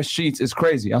clean fresh sheets is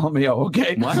crazy. LMAO,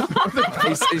 okay. What?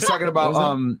 he's talking about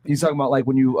like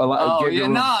when you allow. Oh yeah,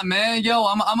 nah, man. Yo,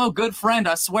 I'm a good friend.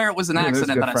 I swear it was an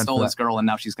accident that I stole this girl and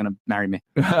now she's gonna marry me.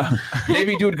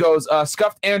 Navy dude goes,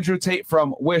 scuffed Andrew Tate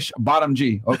from Wish Bottom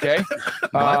G. Okay.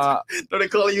 No, they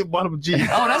call you Bottom G.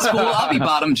 Oh, that's cool. I'll be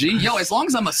Bottom G. Yo, as long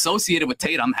as I'm associated with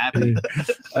Tate, I'm happy.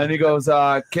 And he goes,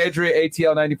 Kedri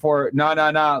ATL 94.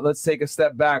 Nah. Let's take a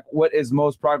step back. What is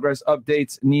most progress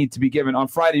updates need to be given? On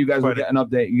Friday, you guys will get an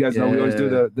update. You guys know we always do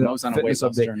the fitness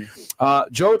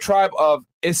update. Joe Tribe of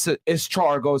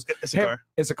Ischar goes,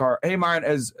 Issachar. Hey, Myron,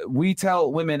 as we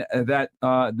tell women that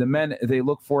the men they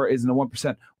look for is in the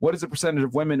 1%, what is the percentage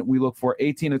of women we look for?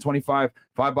 18 to 25,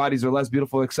 5 bodies or less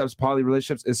beautiful, accepts poly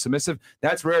relationships, is submissive.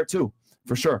 That's rare too,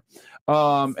 for sure.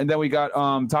 And then we got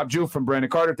Top Jew from Brandon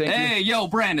Carter. Thank you. Hey, yo,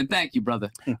 Brandon. Thank you,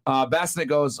 brother. Bassinet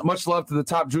goes, much love to the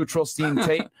Top Jew, Trillstein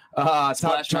Tate,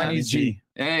 Top Chinese G.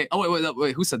 Hey,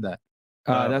 wait, who said that?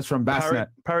 That's from Bassinet.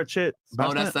 Pirate shit.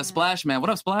 Oh, that's Splash, man. What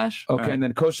up, Splash? Okay, right. And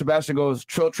then Coach Sebastian goes,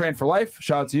 Trill Train for life.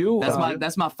 Shout out to you.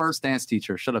 That's my first dance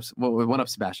teacher. Shut up. What up,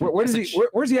 Sebastian?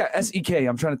 Where's he at? SEK.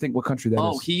 I'm trying to think what country that is.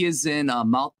 Oh, he is in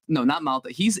Malta. No, not Malta.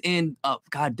 He's in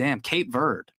goddamn Cape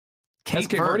Verde.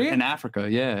 Cape Verde in Africa.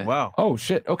 Yeah. Wow. Oh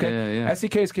shit. Okay. Yeah.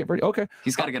 SEK is Cape Verde. Okay.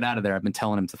 He's got to get out of there. I've been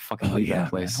telling him to fucking leave that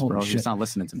place, man. bro. Shit. He's not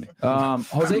listening to me.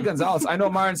 Jose Gonzalez. I know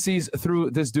Myron sees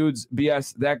through this dude's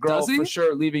BS. That girl for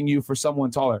sure leaving you for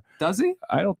someone taller. Does he?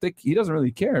 I don't think he doesn't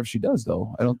really care if she does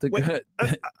though. I don't think.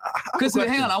 Because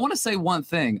hang on, I want to say one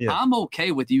thing. Yeah. I'm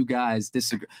okay with you guys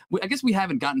disagree. I guess we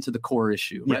haven't gotten to the core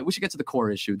issue, right? We should get to the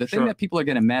core issue. The thing that people are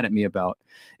getting mad at me about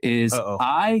is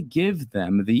I give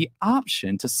them the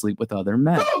option to sleep with other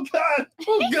men. Oh God!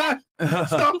 Oh God!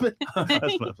 Stop it!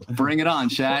 Bring it on,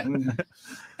 chat.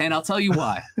 And I'll tell you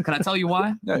why. Can I tell you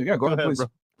why? Yeah, go ahead, please. Bro.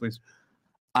 Please.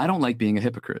 I don't like being a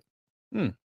hypocrite.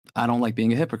 I don't like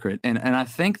being a hypocrite. And I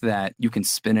think that you can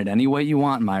spin it any way you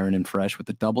want, Myron and Fresh, with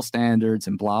the double standards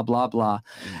and blah, blah, blah.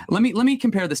 Let me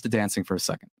compare this to dancing for a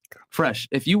second. Fresh,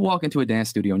 if you walk into a dance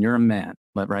studio and you're a man,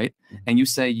 right? And you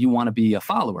say you want to be a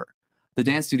follower, the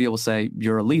dance studio will say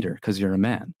you're a leader because you're a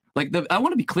man. Like, I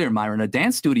want to be clear, Myron, a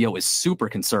dance studio is super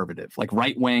conservative, like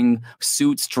right-wing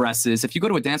suits, dresses. If you go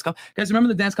to a dance guys, remember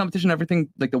the dance competition, everything,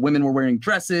 like the women were wearing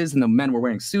dresses and the men were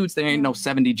wearing suits. There ain't no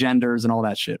 70 genders and all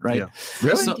that shit, right? Yeah.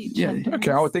 Really? So,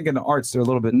 Okay, I would think in the arts they're a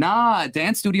little bit. Nah,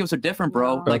 dance studios are different,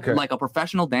 bro. Like a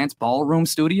professional dance ballroom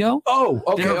studio. Oh,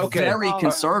 okay, they're very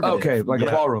conservative. Okay, like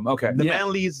a ballroom. Okay. The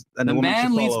man leads and the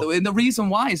man leads. follow. And the reason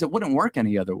why is it wouldn't work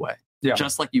any other way. Yeah.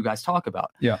 Just like you guys talk about.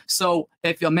 Yeah. So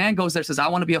if a man goes there and says, I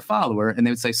want to be a follower, and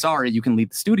they would say, sorry, you can leave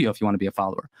the studio if you want to be a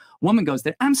follower. Woman goes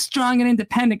there, I'm strong and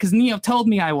independent because Neo told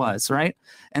me I was, right?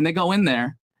 And they go in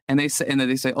there and they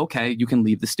say, okay, you can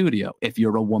leave the studio. If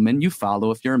you're a woman, you follow.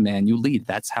 If you're a man, you lead.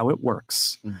 That's how it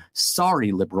works.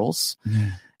 Sorry, liberals.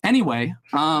 Anyway,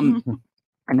 and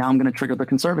now I'm going to trigger the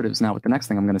conservatives now with the next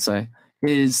thing I'm going to say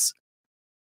is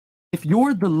if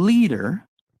you're the leader,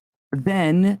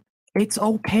 then it's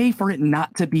okay for it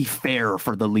not to be fair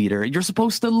for the leader. You're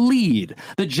supposed to lead.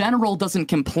 The general doesn't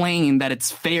complain that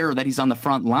it's fair that he's on the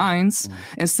front lines.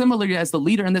 And similarly, as the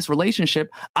leader in this relationship,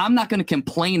 I'm not going to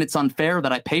complain it's unfair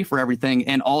that I pay for everything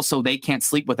and also they can't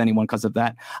sleep with anyone because of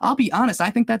that. I'll be honest, I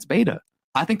think that's beta.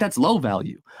 I think that's low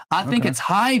value. I think it's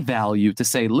high value to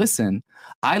say, listen,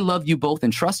 I love you both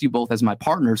and trust you both as my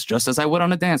partners, just as I would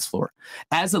on a dance floor.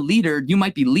 As a leader, you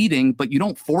might be leading, but you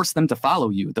don't force them to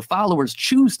follow you. The followers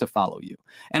choose to follow you.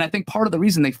 And I think part of the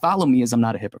reason they follow me is I'm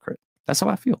not a hypocrite. That's how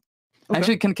I feel. Okay.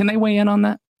 Actually, can they weigh in on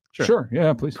that? Sure.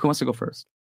 Yeah, please. Who wants to go first?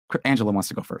 Angela wants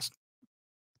to go first.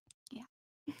 Yeah.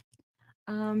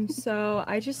 So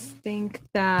I just think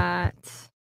that,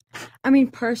 I mean,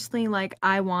 personally, like,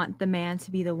 I want the man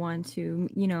to be the one to,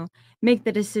 make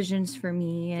the decisions for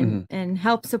me and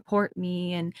help support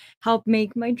me and help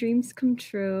make my dreams come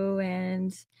true.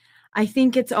 And I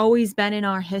think it's always been in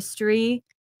our history,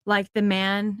 like, the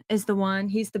man is the one,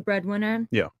 he's the breadwinner.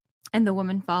 Yeah. And the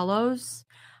woman follows.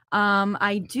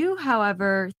 I do,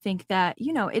 however, think that,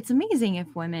 it's amazing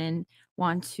if women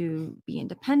want to be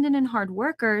independent and hard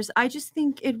workers. I just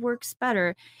think it works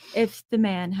better if the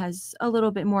man has a little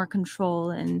bit more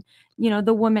control and,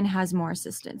 the woman has more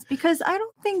assistance. Because I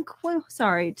don't think,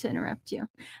 sorry to interrupt you.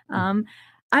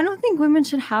 I don't think women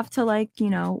should have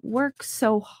to work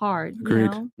so hard. Agreed.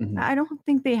 I don't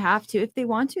think they have to. If they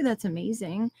want to, that's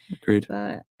amazing. Agreed.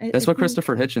 But that's what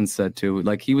Christopher Hitchens said too.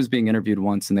 Like, he was being interviewed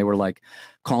once and they were like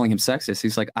calling him sexist.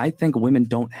 He's like, I think women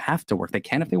don't have to work. They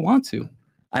can if they want to.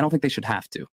 I don't think they should have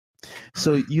to.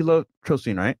 So you love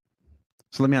Trostein, right?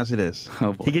 So let me ask you this.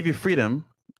 Oh, boy. He gave you freedom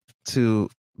to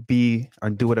be or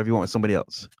do whatever you want with somebody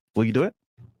else. Will you do it?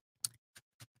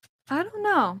 I don't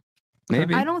know.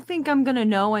 Maybe. I don't think I'm going to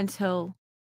know until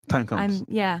time comes.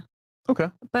 Okay.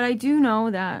 But I do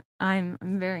know that I'm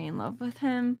very in love with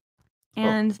him.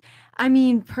 And I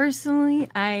mean, personally,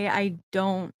 I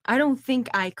don't think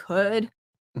I could.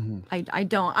 I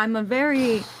don't.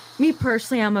 Me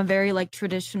personally, I'm a very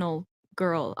traditional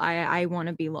girl. I want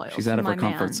to be loyal. She's out of her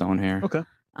comfort zone here. Okay.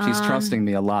 She's trusting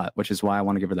me a lot, which is why I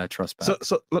want to give her that trust back.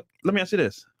 So look, let me ask you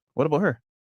this. What about her?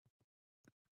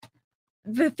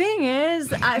 The thing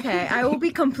is, okay, I will be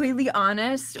completely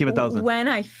honest. Give 1,000. When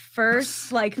I first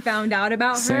found out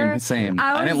about her, same.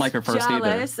 I didn't like her first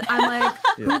jealous. either. I'm like,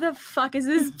 who the fuck is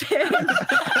this bitch?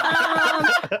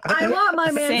 I want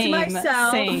my man to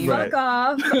myself. Fuck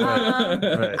off.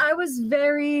 Right. I was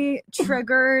very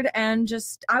triggered and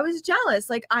I was jealous.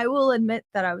 Like, I will admit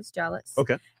that I was jealous.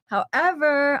 Okay.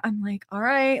 However, I'm like, all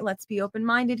right, let's be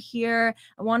open-minded here.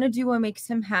 I want to do what makes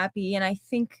him happy. And I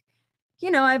think,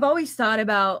 I've always thought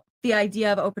about the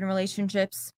idea of open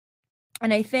relationships.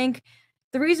 And I think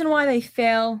the reason why they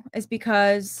fail is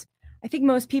because I think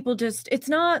most people it's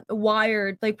not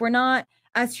wired. Like, we're not,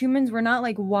 as humans, we're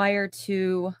not wired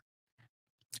to,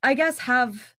 I guess,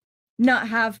 have not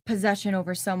have possession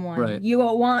over someone. Right. You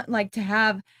want like to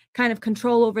have kind of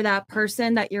control over that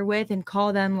person that you're with and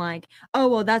call them like, oh,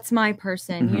 well, that's my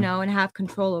person, you know, and have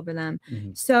control over them.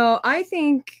 So I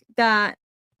think that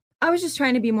I was just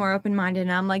trying to be more open-minded,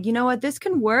 and I'm like, you know what, this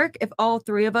can work if all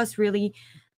three of us really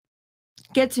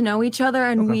get to know each other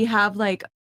and we have like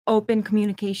open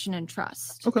communication and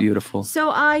trust. Beautiful. So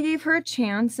I gave her a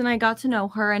chance and I got to know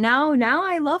her, and now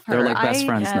I love her. They're like best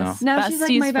friends now. Now she's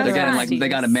like my best friend. They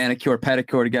got a manicure,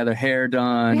 pedicure together, hair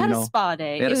done. We had a spa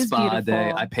day. They had a spa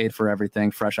day. I paid for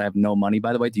everything. Fresh. I have no money,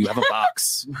 by the way. Do you have a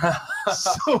box?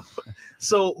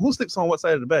 So who sleeps on what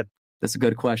side of the bed? That's a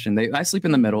good question. I sleep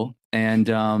in the middle,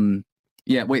 and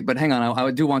yeah. Wait, but hang on.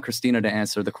 I do want Christina to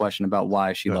answer the question about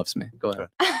why she loves me. Go ahead.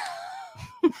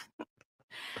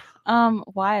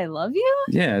 Why I love you?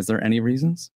 Yeah. Is there any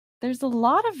reasons? There's a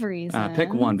lot of reasons.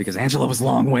 Pick one, because Angela was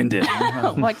long-winded.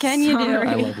 What can you do?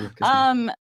 I love you,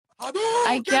 Christina.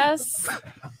 I guess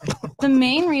the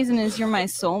main reason is you're my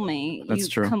soulmate. That's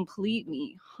true. Complete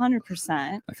me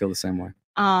 100%. I feel the same way.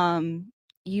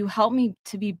 You help me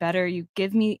to be better. You've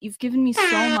given me so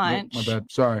much. My bad.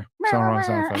 Sorry. Sound wrong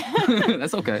sound effect.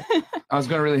 That's okay. I was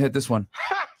gonna really hit this one.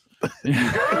 That's true.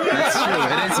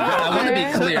 It is. I want to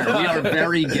be clear. We are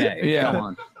very gay. Yeah. Go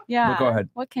on. Yeah. But go ahead.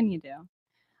 What can you do?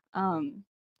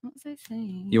 What was I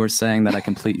saying? You were saying that I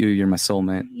complete you. You're my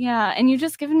soulmate. Yeah, and you've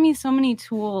just given me so many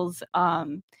tools.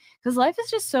 Because life is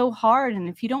just so hard, and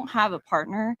if you don't have a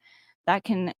partner that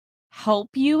can help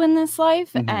you in this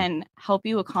life and help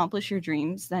you accomplish your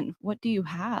dreams, then what do you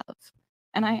have?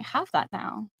 And I have that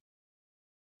now.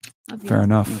 Fair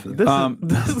enough. This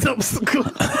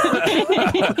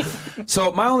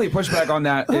So my only pushback on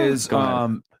that is,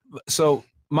 so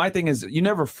my thing is, you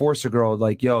never force a girl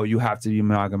like, yo, you have to be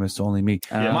monogamous to only me.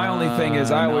 My only thing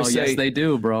is, I always say, yes, they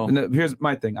do, bro. Here's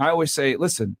my thing. I always say,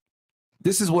 listen,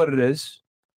 this is what it is.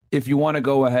 If you want to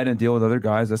go ahead and deal with other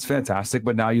guys, that's fantastic.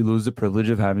 But now you lose the privilege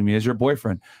of having me as your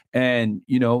boyfriend. And,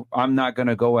 you know, I'm not going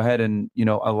to go ahead and, you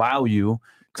know, allow you.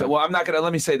 So, well, I'm not going to,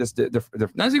 let me say this.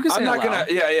 As you can say, I'm not going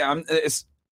to, yeah.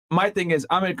 My thing is,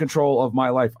 I'm in control of my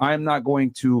life. I'm not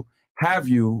going to have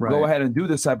you go ahead and do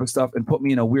this type of stuff and put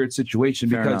me in a weird situation.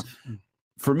 Fair because enough.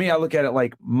 For me, I look at it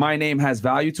like my name has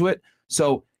value to it.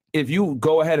 So if you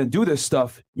go ahead and do this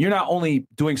stuff, you're not only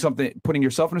doing something, putting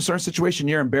yourself in a certain situation,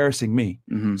 you're embarrassing me.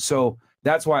 So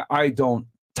that's why I don't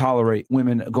tolerate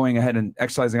women going ahead and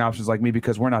exercising options like me,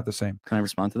 because we're not the same. Can I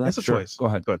respond to that? That's a choice. Go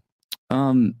ahead. Go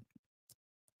ahead.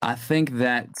 I think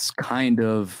that's kind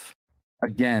of,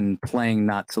 again, playing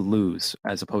not to lose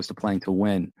as opposed to playing to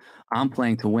win. I'm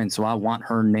playing to win, so I want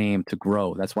her name to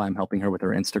grow. That's why I'm helping her with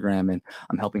her Instagram, and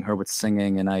I'm helping her with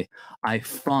singing, and I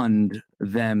fund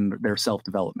their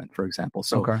self-development, for example.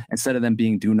 So instead of them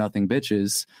being do-nothing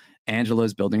bitches, Angela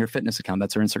is building her fitness account.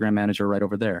 That's her Instagram manager right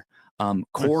over there.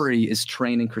 Corey is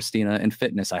training Christina in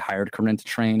fitness. I hired Corinne to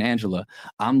train Angela.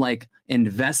 I'm like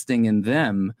investing in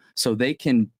them so they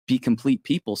can be complete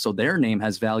people, so their name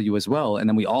has value as well. And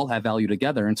then we all have value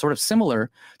together, and sort of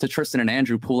similar to Tristan and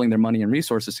Andrew pooling their money and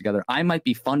resources together. I might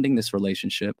be funding this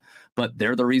relationship, but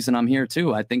they're the reason I'm here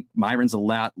too. I think Myron's a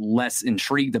lot less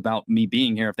intrigued about me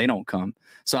being here if they don't come.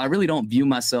 So I really don't view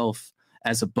myself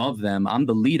as above them. I'm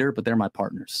the leader, but they're my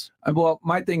partners. Well,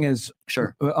 my thing is,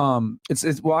 sure.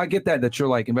 It's well, I get that you're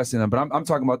like investing in them, but I'm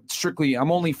talking about strictly.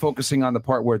 I'm only focusing on the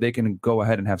part where they can go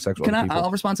ahead and have sex with other people.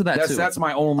 I'll respond to that too. That's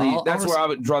my only. That's where I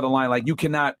would draw the line. Like, you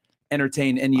cannot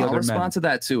entertain any other men. I'll respond to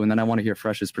that too, and then I want to hear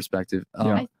Fresh's perspective.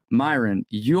 Myron,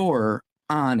 you're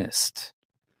honest.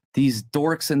 These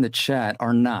dorks in the chat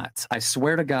are not. I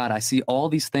swear to God, I see all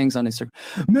these things on Instagram.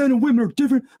 Men and women are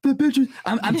different, but bitches.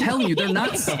 I'm telling you, they're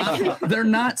not. They're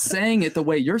not saying it the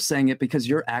way you're saying it, because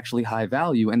you're actually high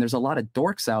value. And there's a lot of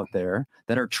dorks out there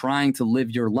that are trying to live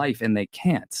your life and they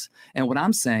can't. And what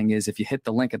I'm saying is, if you hit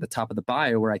the link at the top of the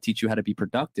bio where I teach you how to be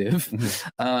productive,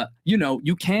 you know,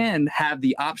 you can have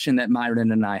the option that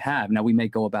Myron and I have. Now, we may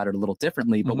go about it a little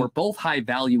differently, but we're both high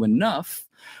value enough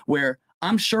where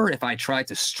I'm sure if I tried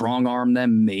to strong arm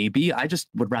them, maybe I just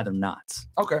would rather not.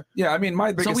 Okay. Yeah. I mean,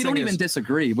 my biggest so we thing don't even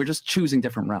disagree. We're just choosing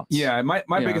different routes. Yeah. My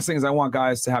biggest thing is I want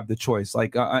guys to have the choice.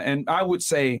 Like, and I would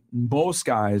say most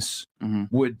guys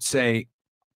would say,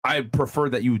 I prefer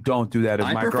that you don't do that. As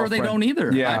I my prefer girlfriend. They don't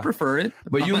either. Yeah. I prefer it.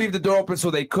 But you leave the door open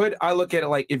so they could. I look at it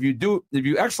like, if you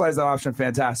exercise that option,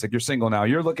 fantastic. You're single now.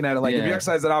 You're looking at it like, if you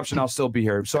exercise that option, I'll still be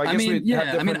here. So I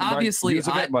guess obviously,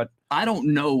 I don't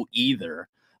know either.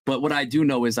 But what I do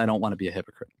know is I don't want to be a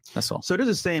hypocrite. That's all. So there's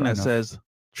a saying that says,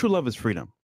 true love is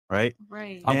freedom, right?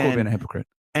 Right. I'm cool being a hypocrite.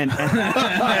 And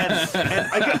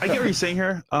I get what you're saying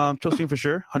here, Chelsea, for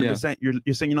sure, 100%.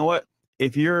 You're saying, you know what?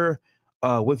 If you're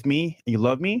with me and you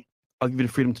love me, I'll give you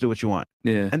the freedom to do what you want.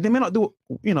 Yeah. And they may not do,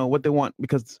 what they want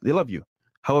because they love you.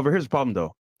 However, here's the problem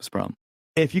though. What's the problem?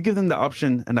 If you give them the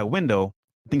option and that window,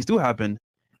 things do happen.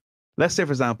 Let's say,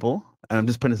 for example, and I'm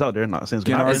just putting this out there, not saying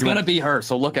it's going to be her,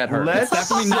 so look at her. Let's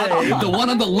definitely not. The one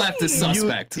on the left is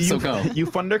suspect, so go. You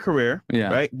fund their career,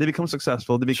 right? They become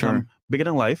successful. They become bigger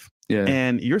than life. Yeah.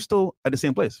 And you're still at the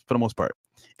same place for the most part.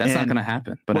 That's not going to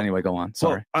happen. But anyway, go on.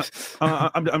 Sorry.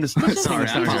 I'm just sorry.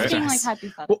 I apologize.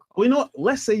 Well,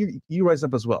 let's say you rise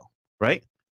up as well, right?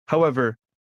 However,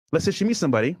 let's say she meets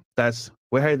somebody that's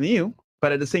way higher than you,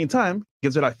 but at the same time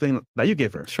gives her that thing that you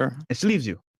gave her. Sure. And she leaves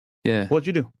you. Yeah. What'd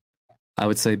you do? I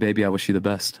would say, baby, I wish you the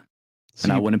best.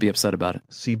 And I wouldn't be upset about it.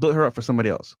 So you built her up for somebody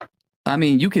else. I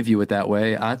mean, you could view it that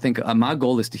way. I think my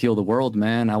goal is to heal the world,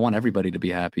 man. I want everybody to be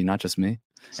happy, not just me.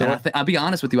 So and I'll be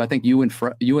honest with you. I think you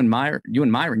and Myron,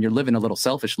 you're living a little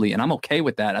selfishly, and I'm okay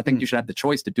with that. I think you should have the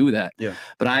choice to do that. Yeah.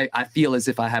 But I feel as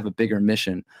if I have a bigger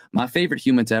mission. My favorite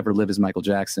human to ever live is Michael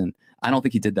Jackson. I don't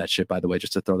think he did that shit, by the way,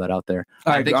 just to throw that out there.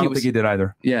 I don't think he did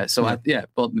either. Yeah. So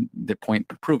well, the point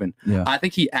proven. Yeah. I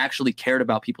think he actually cared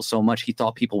about people so much he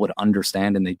thought people would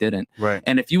understand, and they didn't. Right.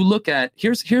 And if you look at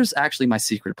here's actually my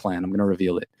secret plan. I'm going to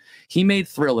reveal it. He made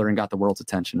Thriller and got the world's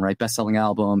attention, right? Best-selling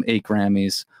album, 8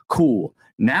 Grammys. Cool.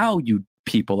 Now you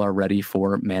people are ready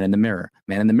for Man in the Mirror.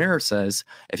 Man in the Mirror says,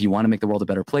 if you want to make the world a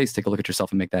better place, take a look at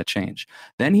yourself and make that change.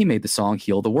 Then he made the song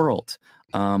Heal the World,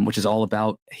 which is all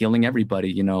about healing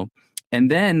everybody,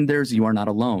 And then there's You Are Not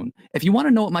Alone. If you want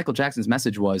to know what Michael Jackson's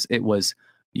message was, it was,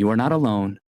 you are not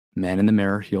alone, Man in the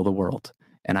Mirror, heal the world.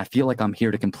 And I feel like I'm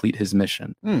here to complete his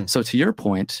mission. So to your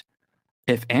point,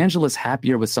 if Angela's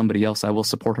happier with somebody else, I will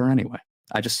support her anyway.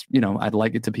 I just, I'd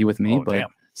like it to be with me, but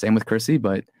same with Chrissy.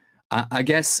 But I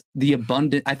guess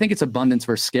I think it's abundance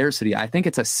versus scarcity. I think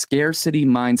it's a scarcity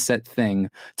mindset thing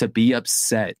to be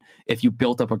upset if you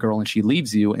built up a girl and she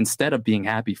leaves you instead of being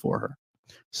happy for her.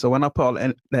 So why not put all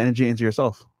the energy into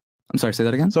yourself? I'm sorry, say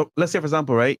that again? So let's say, for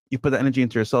example, right, you put the energy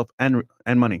into yourself and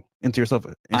money into yourself.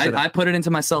 I put it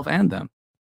into myself and them.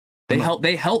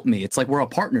 They help me. It's like we're a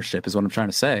partnership is what I'm trying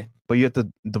to say. But you have to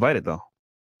divide it though.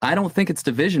 I don't think it's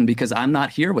division because I'm not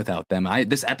here without them.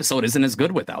 This episode isn't as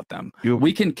good without them.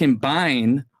 We can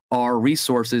combine our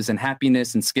resources and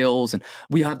happiness and skills, and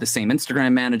we have the same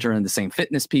Instagram manager and the same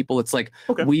fitness people. It's like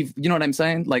you know what I'm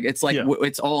saying? Like it's like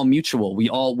it's all mutual. We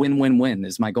all win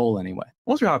is my goal anyway.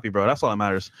 Once you're happy, bro, that's all that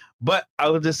matters. But I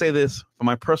would just say this from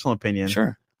my personal opinion.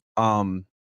 Sure.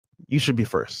 You should be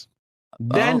first.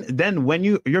 Then when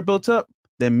you're built up,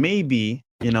 then maybe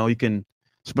you can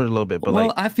spread a little bit.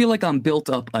 But I feel like I'm built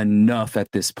up enough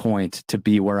at this point to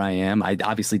be where I am. I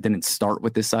obviously didn't start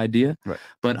with this idea,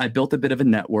 but I built a bit of a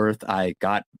net worth. I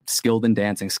got skilled in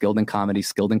dancing, skilled in comedy,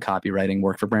 skilled in copywriting,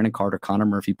 worked for Brandon Carter, Connor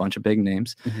Murphy, bunch of big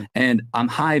names. And I'm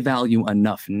high value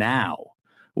enough now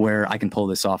where I can pull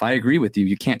this off. I agree with you.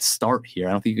 You can't start here.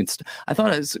 I don't think you can. I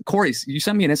thought it was Corey, you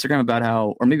sent me an Instagram about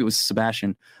how, or maybe it was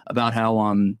Sebastian, about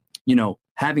how,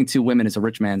 having 2 women is a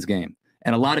rich man's game.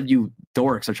 And a lot of you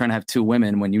dorks are trying to have 2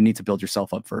 women when you need to build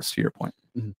yourself up first, to your point.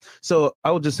 So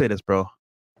I will just say this, bro.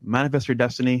 Manifest your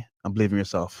destiny and believe in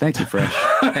yourself. Thank you, Fresh.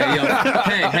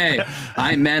 Hey,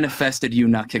 I manifested you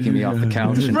not kicking me off the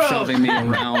couch and shoving me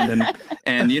around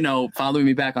and following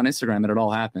me back on Instagram, and it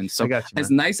all happened. So as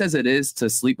nice as it is to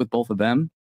sleep with both of them,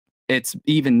 it's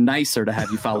even nicer to have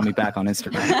you follow me back on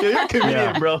Instagram. You're a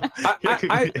comedian, bro.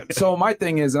 So my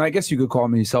thing is, and I guess you could call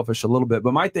me selfish a little bit,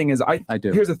 but my thing is, I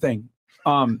do. Here's the thing.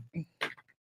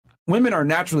 Women are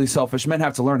naturally selfish. Men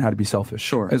have to learn how to be selfish.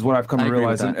 Sure. Is what I've come to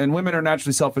realize. And women are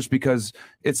naturally selfish because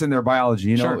it's in their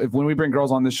biology. When we bring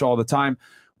girls on this show all the time,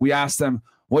 we ask them,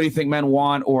 what do you think men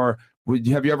want? Or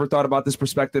have you ever thought about this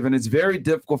perspective? And it's very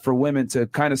difficult for women to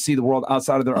kind of see the world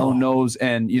outside of their own nose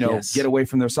and, get away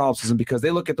from their solipsism because they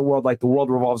look at the world like the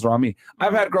world revolves around me.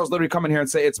 I've had girls literally come in here and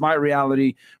say, it's my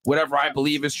reality. Whatever I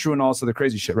believe is true and all this other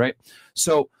crazy shit, right?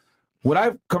 So what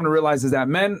I've come to realize is that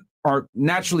men are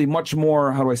naturally much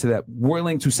more, how do I say that,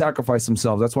 willing to sacrifice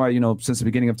themselves. That's why, since the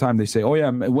beginning of time, they say,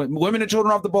 women and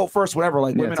children off the boat first, whatever.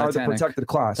 Like women are the protected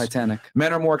class. Titanic.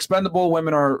 Men are more expendable.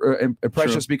 Women are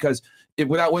precious because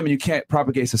without women, you can't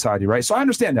propagate society, right? So I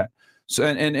understand that. So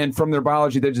and from their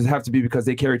biology, they just have to be because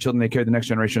they carry children, they carry the next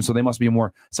generation. So they must be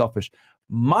more selfish.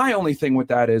 My only thing with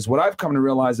that is what I've come to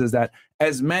realize is that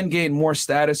as men gain more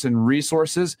status and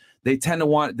resources, they tend to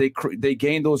want, they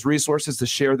gain those resources to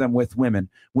share them with women.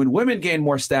 When women gain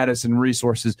more status and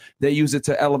resources, they use it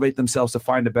to elevate themselves to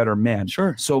find a better man.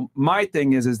 Sure. So my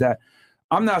thing is that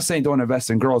I'm not saying don't invest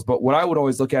in girls, but what I would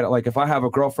always look at it like if I have a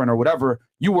girlfriend or whatever,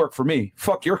 you work for me.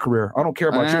 Fuck your career. I don't care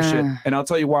about your shit. And I'll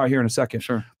tell you why here in a second.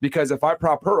 Sure. Because if I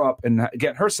prop her up and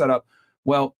get her set up,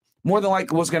 well, more than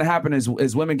likely what's going to happen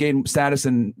is women gain status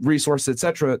and resources,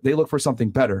 etc. They look for something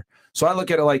better. So I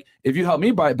look at it like, if you help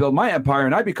me build my empire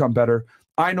and I become better,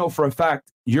 I know for a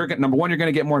fact number one, you're going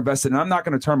to get more invested, and I'm not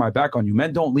going to turn my back on you.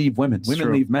 Men don't leave women.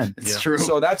 Women leave men. It's true.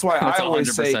 So that's why I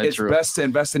always say it's best to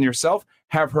invest in yourself,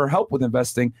 have her help with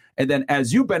investing, and then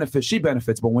as you benefit, she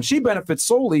benefits. But when she benefits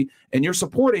solely and you're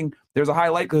supporting, there's a high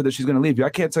likelihood that she's going to leave you. I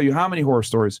can't tell you how many horror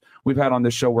stories we've had on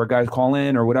this show where guys call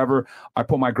in or whatever. I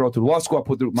put my girl through law school. I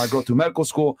put my girl through medical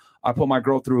school. I put my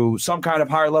girl through some kind of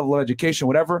higher level of education,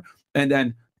 whatever. And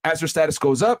then as her status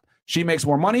goes up, she makes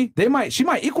more money. She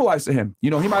might equalize to him. He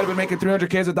might have been making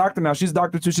 $300K as a doctor. Now she's a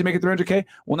doctor too. She's making $300K.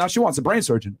 Well, now she wants a brain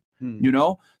surgeon. So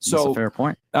that's a fair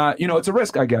point. It's a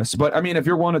risk, I guess. But I mean, if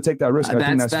you're willing to take that risk, I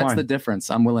think that's fine. That's the difference.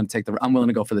 I'm willing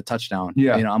to go for the touchdown.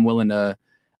 Yeah. I'm willing to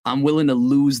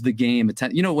lose the game.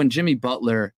 When Jimmy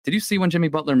Butler, did you see when Jimmy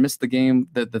Butler missed the game,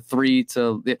 the 3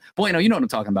 to boy, you know what I'm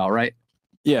talking about, right?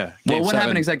 Yeah. Well, what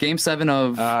happened? Is that game 7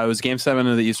 of? It was game 7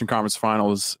 of the Eastern Conference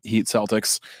Finals, Heat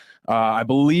Celtics. I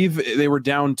believe they were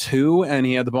down 2, and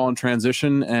he had the ball in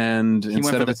transition, and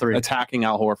instead of attacking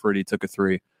Al Horford, he took a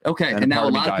 3. Okay, and now a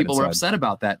lot of people were upset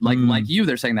about that. Like you,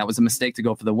 they're saying that was a mistake to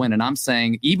go for the win, and I'm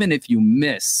saying even if you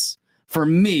miss, for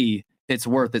me, it's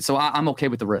worth it. So I'm okay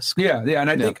with the risk. Yeah, and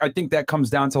I think that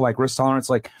comes down to like risk tolerance.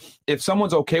 Like if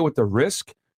someone's okay with the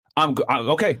risk, I'm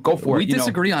okay. Go for it. We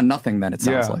disagree on nothing. Then it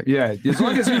sounds like. Yeah. As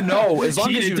long as you know.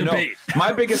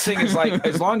 My biggest thing is like,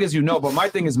 as long as you know. But my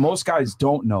thing is, most guys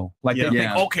don't know. Like they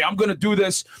think, okay, I'm gonna do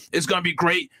this. It's gonna be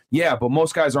great. Yeah, but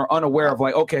most guys are unaware of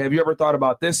like, okay, have you ever thought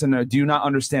about this? And do you not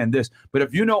understand this? But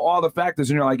if you know all the factors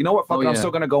and you're like, you know what, fuck it, I'm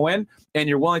still gonna go in, and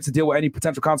you're willing to deal with any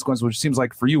potential consequences, which seems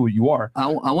like for you are. I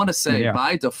want to say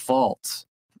by default,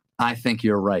 I think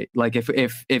you're right. Like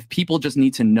if people just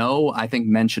need to know, I think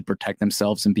men should protect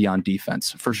themselves and be on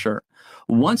defense for sure.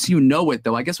 Once you know it,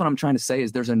 though, I guess what I'm trying to say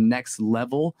is there's a next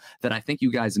level that I think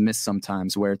you guys miss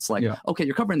sometimes, where it's like, okay,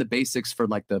 you're covering the basics for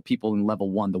like the people in level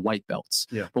 1, the white belts.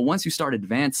 Yeah. But once you start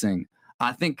advancing,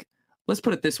 I think, let's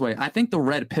put it this way. I think the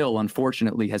red pill,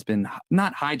 unfortunately, has been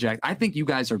not hijacked. I think you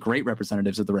guys are great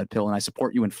representatives of the red pill, and I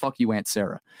support you, and fuck you, Aunt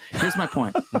Sarah. Here's my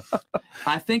point.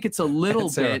 I think it's a little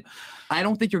bit, I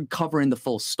don't think you're covering the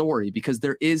full story, because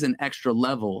there is an extra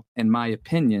level, in my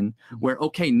opinion, where,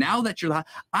 okay, now that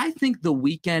I think The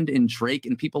Weeknd and Drake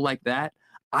and people like that,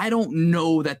 I don't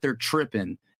know that they're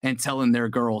tripping and telling their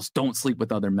girls, don't sleep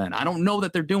with other men. I don't know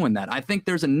that they're doing that. I think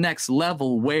there's a next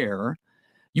level where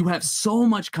you have so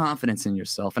much confidence in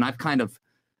yourself, and I've kind of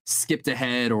skipped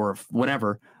ahead or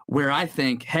whatever, where I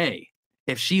think, hey,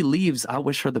 if she leaves, I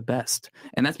wish her the best.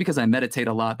 And that's because I meditate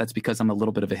a lot. That's because I'm a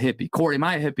little bit of a hippie. Corey, am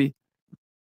I a hippie?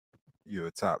 You're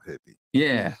a top hippie.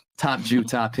 Yeah, top Jew,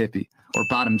 top hippie, or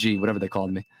bottom G, whatever they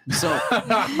called me. So,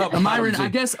 Myron, I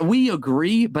guess we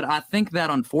agree, but I think that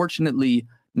unfortunately,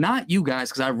 not you guys,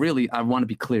 because I want to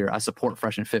be clear. I support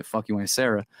Fresh and Fit, fuck you, Aunt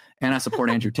Sarah, and I support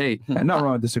Andrew Tate. Not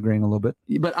wrong with disagreeing a little bit.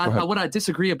 But what I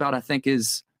disagree about, I think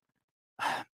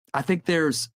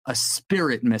there's a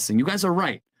spirit missing. You guys are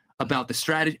right about the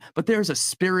strategy, but there's a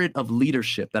spirit of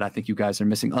leadership that I think you guys are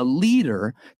missing. A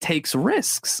leader takes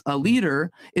risks. A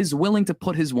leader is willing to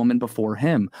put his woman before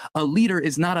him. A leader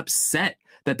is not upset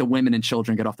that the women and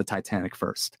children get off the Titanic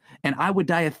first. And I would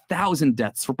die 1,000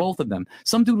 deaths for both of them.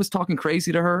 Some dude was talking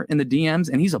crazy to her in the DMs,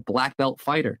 and he's a black belt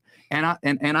fighter. And I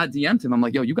DM'd him. I'm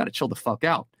like, yo, you got to chill the fuck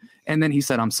out. And then he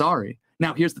said, I'm sorry.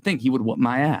 Now, here's the thing. He would whoop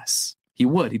my ass. He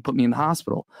would. He'd put me in the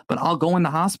hospital. But I'll go in the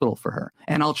hospital for her,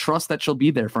 and I'll trust that she'll be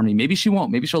there for me. Maybe she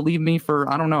won't. Maybe she'll leave me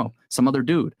for, I don't know, some other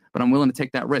dude. But I'm willing to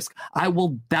take that risk. I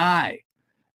will die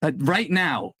right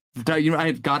now.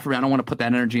 God forbid, I don't want to put that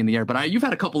energy in the air, but you've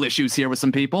had a couple issues here with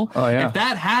some people. Oh, yeah. If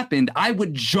that happened, I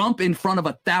would jump in front of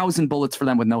 1,000 bullets for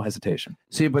them with no hesitation.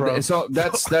 See, but so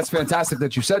that's fantastic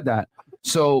that you said that.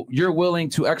 So you're willing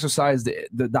to exercise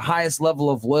the highest level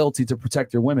of loyalty to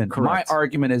protect your women. Correct. My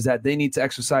argument is that they need to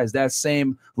exercise that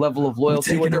same level of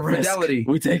loyalty with their fidelity.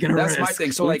 We're taking a risk. That's my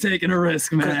thing. So we're taking a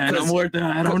risk, man.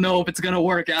 I don't know if it's gonna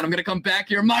work out. I'm gonna come back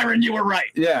here, Myron. You were right.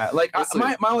 Yeah, like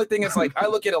my only thing is like I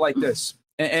look at it like this.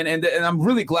 And I'm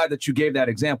really glad that you gave that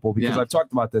example, because I've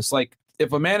talked about this. Like,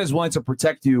 if a man is willing to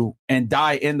protect you and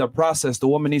die in the process, the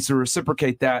woman needs to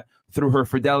reciprocate that through her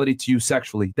fidelity to you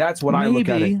sexually. That's what I look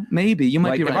at it. Maybe you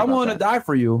might be right. If I'm willing to die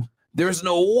for you, there's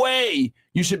no way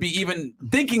you should be even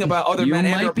thinking about other men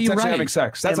and or potentially having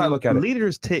sex. That's how I look at it.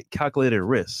 Leaders take calculated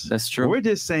risks. That's true. We're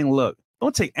just saying, look,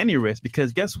 don't take any risk,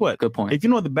 because guess what? Good point. If you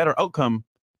know the better outcome,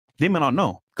 they may not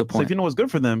know. Good point. So if you know what's good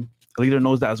for them, the leader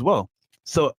knows that as well.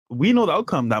 So we know the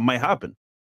outcome that might happen.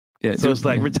 Yeah. So it's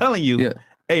like we're telling you,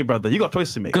 hey, brother, you got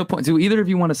choices to make. Good point. Do either of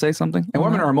you want to say something? And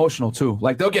women are emotional too.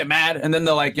 Like they'll get mad and then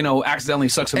they'll like, accidentally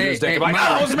suck some dude's dick. Like,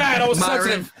 Myron, I was mad. I was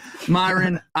sensitive.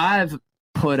 Myron, I've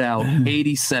put out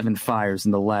 87 fires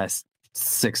in the last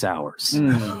 6 hours.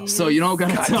 So you don't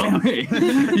gotta tell me.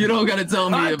 You don't gotta tell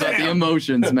me about the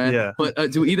emotions, man. Yeah.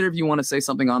 But do either of you want to say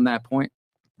something on that point?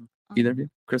 Either of you,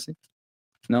 Chrissy?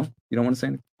 No, you don't want to say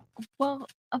anything. Well,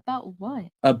 about what?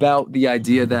 About the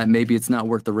idea that maybe it's not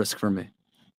worth the risk for me.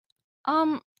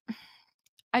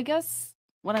 I guess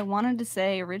what I wanted to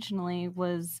say originally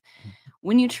was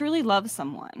when you truly love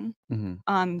someone,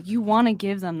 you want to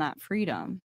give them that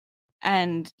freedom.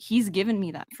 And he's given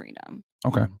me that freedom.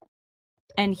 Okay.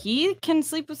 And he can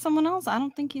sleep with someone else. I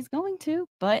don't think he's going to.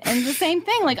 And the same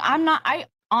thing, like I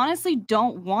honestly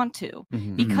don't want to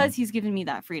because he's given me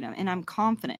that freedom and I'm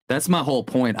confident. That's my whole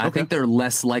point. I think they're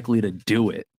less likely to do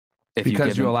it if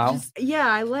because you allow. Yeah,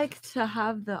 I like to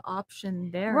have the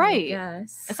option there. Right.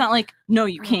 Yes. It's not like, no,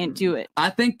 you can't do it.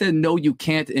 I think the no, you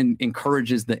can't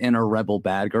encourages the inner rebel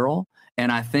bad girl.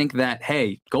 And I think that,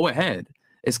 hey, go ahead.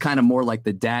 It's kind of more like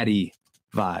the daddy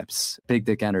vibes, big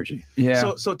dick energy.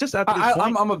 Yeah. So just after this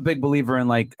point, I'm a big believer in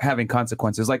like having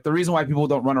consequences. Like the reason why people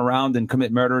don't run around and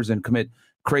commit murders and commit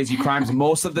crazy crimes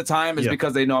most of the time is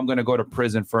because they know I'm going to go to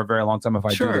prison for a very long time if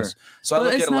I do this. So I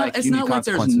look at it like it's you not need like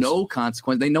there's consequences. no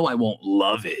consequence. They know I won't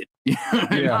love it.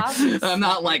 I'm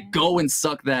not like go and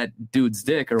suck that dude's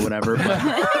dick or whatever. But,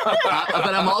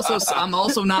 but I'm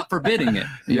also not forbidding it.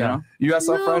 You know? You got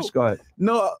something fresh? Go ahead.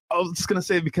 No, I was just gonna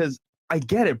say because I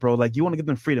get it, bro. Like you want to give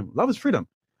them freedom. Love is freedom.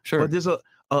 Sure. But there's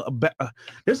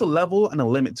there's a level and a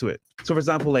limit to it. So for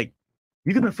example, like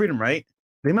you give them freedom, right?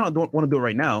 They might not want to do it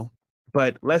right now,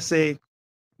 but let's say,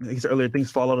 like I said earlier, things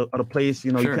fall out of place.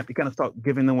 You kind of start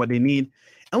giving them what they need.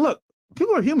 And look,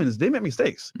 people are humans. They make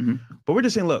mistakes. But we're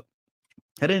just saying, look,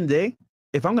 at the end of the day,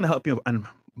 if I'm going to help you and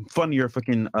fund your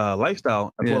fucking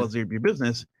lifestyle as well as your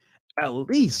business, at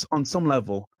least on some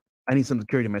level, I need some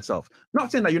security myself.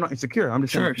 Not saying that you're not insecure. I'm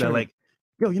just saying that like,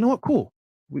 yo, you know what? Cool.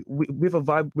 We have a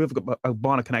vibe. We have a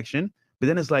bond, a connection. But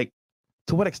then it's like,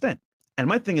 to what extent? And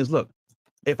my thing is, look,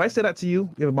 if I say that to you,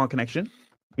 we have a bond connection.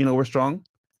 We're strong.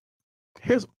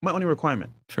 Here's my only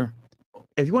requirement. Sure.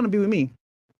 If you want to be with me,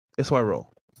 it's how I roll.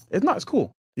 If not, it's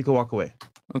cool. You can walk away.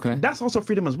 Okay. That's also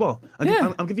freedom as well.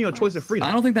 I'm giving you a choice of freedom.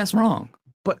 I don't think that's wrong.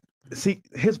 But see,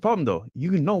 here's the problem though.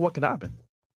 You know what could happen.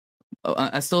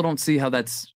 I still don't see how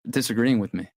that's disagreeing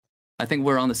with me. I think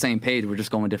we're on the same page. We're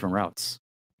just going different routes.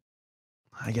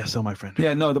 I guess so, my friend.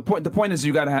 Yeah, no. The point is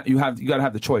you gotta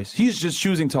have the choice. He's just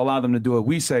choosing to allow them to do it.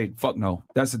 We say fuck no.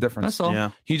 That's the difference. That's all. Yeah.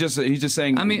 He's just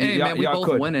saying. I mean, hey man, we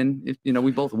both winning.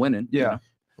 We both winning. Yeah.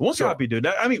 Once you're happy, dude.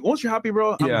 Once you're happy,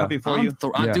 bro, I'm happy for you.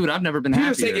 Dude, I've never been He's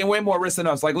happier. just taking way more risks than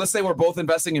us. Like, let's say we're both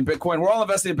investing in Bitcoin. We're all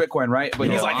investing in Bitcoin, right? But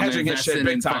he's like hedging his shit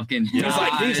big time.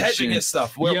 He's hedging his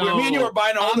stuff. Me and you are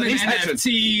buying all the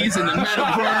NFTs and the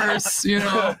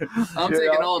metaverse. I'm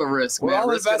taking all the risk, man. We're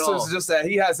all investors. Just that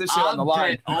he has this shit on the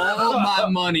line. All my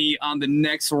money on the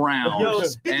next round,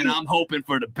 and I'm hoping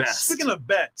for the best. Speaking of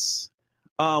bets,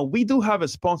 we do have a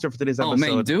sponsor for today's episode. Oh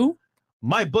man, you do?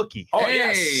 MyBookie. Oh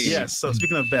yes. So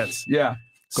speaking of bets, go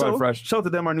ahead, Fresh. Shout out to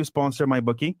them, our new sponsor,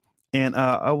 MyBookie, and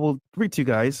I will read to you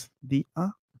guys the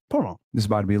promo. This is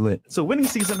about to be lit. So winning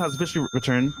season has officially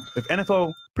returned with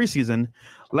NFL preseason.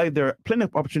 Like there are plenty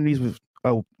of opportunities with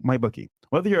MyBookie.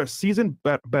 Whether you're a seasoned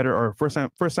bettor or first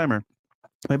timer,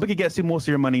 MyBookie gets you most of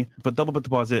your money for double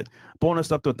deposit,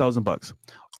 bonus up to $1,000.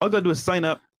 All you gotta do is sign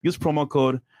up, use promo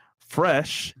code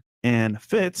FRESH and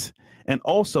FIT, and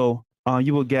also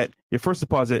you will get your first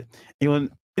deposit. You will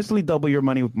instantly double your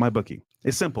money with MyBookie.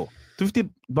 It's simple. $50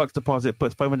 deposit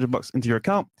puts $500 into your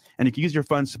account, and you can use your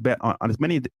funds to bet on as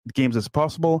many games as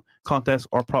possible, contests,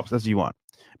 or props as you want.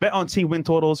 Bet on team win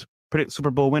totals, predict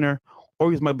Super Bowl winner,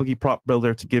 or use MyBookie prop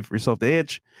builder to give yourself the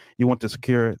edge you want to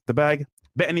secure the bag.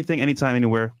 Bet anything, anytime,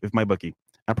 anywhere with MyBookie.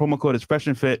 And promo code is Fresh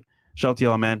and Fit. Shout out to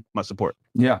y'all, man. Much support.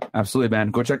 Yeah, absolutely, man.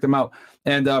 Go check them out.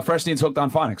 And Fresh needs hooked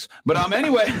on phonics. But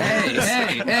anyway.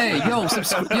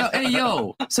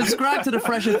 Yo, subscribe to the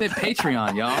Fresh and Fit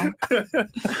Patreon, y'all.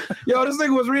 Yo, this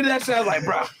nigga was reading that shit. I was like,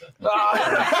 bro.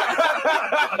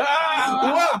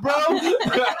 What, bro?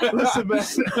 Listen, man.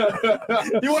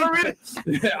 You want to read it?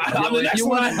 If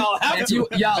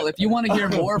you want to hear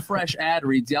more Fresh ad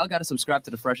reads, y'all got to subscribe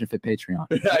to the Fresh and Fit Patreon.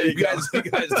 Yeah, you guys do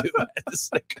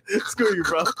that. Screw you,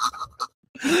 bro.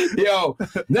 Yo,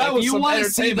 that was you some want to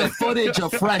see the footage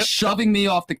of Fresh shoving me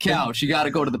off the couch, you got to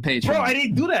go to the Patreon. Bro, I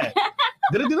didn't do that.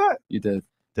 Did I do that? You did.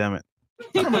 Damn it. I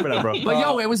don't remember that, bro. But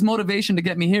yo, it was motivation to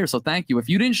get me here, so thank you. If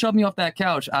you didn't shove me off that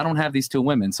couch, I don't have these two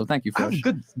women, so thank you, Fresh. I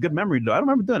have good memory, though. I don't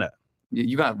remember doing that.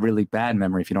 You got really bad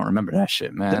memory if you don't remember that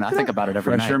shit, man. I think about it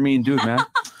every Fresh, night. you're a mean dude, man.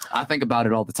 I think about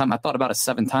it all the time. I thought about it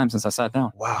 7 times since I sat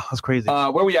down. Wow, that's crazy.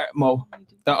 Where we at, Mo?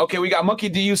 Okay, we got Monkey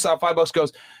DU saw $5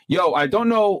 goes, yo, I don't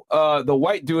know the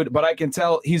white dude, but I can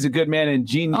tell he's a good man and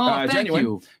Thank genuine.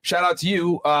 you. Shout out to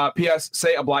you. P.S.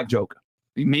 Say a black joke.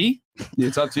 Me?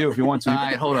 It's up to you if you want to. All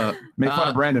right, hold up. Make fun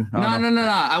of Brandon. No.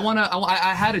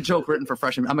 I had a joke written for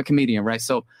Fresh. I'm a comedian, right?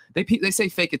 So they say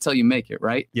fake it till you make it,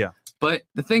 right? Yeah. But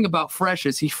the thing about Fresh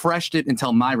is he freshed it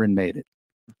until Myron made it.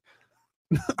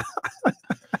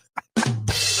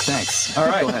 Thanks. All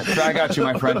right. Go ahead. I got you,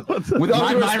 my friend. With all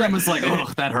due Myron respect- was like,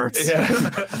 oh, that hurts.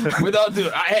 Yeah. Without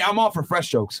hey, I'm all for fresh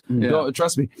jokes. Yeah. Don't,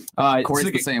 trust me.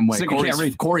 Corey's the same way.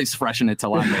 Corey's freshing it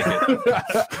till I make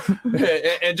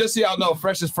it. and just so y'all know,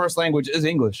 Fresh's first language is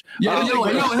English. Hang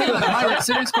on. Myron,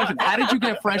 serious question. How did you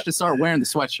get Fresh to start wearing the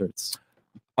sweatshirts?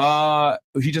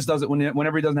 He just does it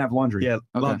whenever he doesn't have laundry. Yeah,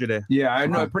 laundry day. Yeah, I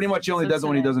know. Pretty much he only does it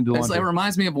when he doesn't do laundry. It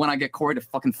reminds me of when I get Corey to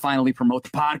fucking finally promote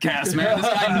the podcast, man.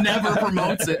 This guy never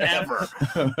promotes it ever.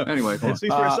 Anyway,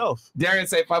 speak for yourself. Darian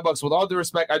say $5. With all due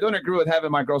respect, I don't agree with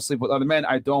having my girl sleep with other men.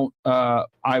 I don't.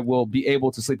 I will be able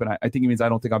to sleep at night. I think he means I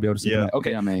don't think I'll be able to sleep at night.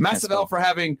 Okay. Yeah, man, Massive L for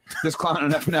having this clown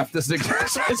on FNF. This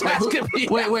is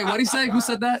wait, what did he say? Who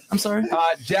said that? I'm sorry.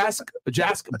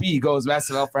 Jask B goes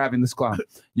Massive L for having this clown.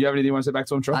 You have anything you want to say back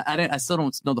to him, Troy? I still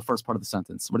don't know the first part of the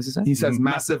sentence. What does he say? He says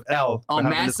Massive L. Oh,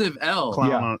 Massive L.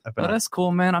 Yeah. Oh, that's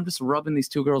cool, man. I'm just rubbing these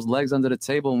 2 girls' legs under the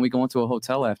table and we go into a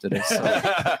hotel after this. So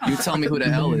you tell me who the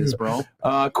L is, bro.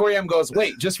 Corey M goes,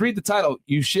 wait, just read the title.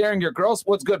 You sharing your girls?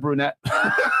 What's good, brunette? Do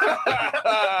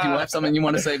you have something you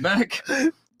want to say back?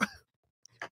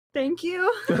 Thank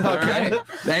you. Okay. All right.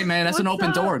 Hey, man, that's an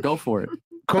open door. Go for it.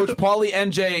 Coach Paulie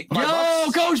NJ.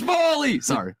 Yo, Coach Paulie.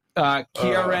 Sorry.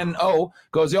 Kieran O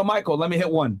goes, yo, Michael, let me hit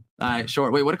one. All right,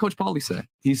 sure. Wait, what did Coach Paulie say?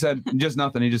 He said just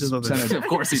nothing. He just sent it. Of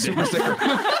course he did. Super sticker.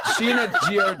 Sheena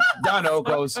Giordano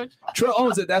goes, Trill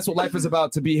owns it. That's what life is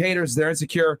about. To be haters, they're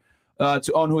insecure.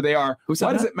 To own who they are.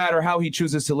 Why does it matter how he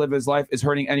chooses to live his life is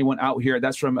hurting anyone out here?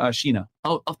 That's from Sheena.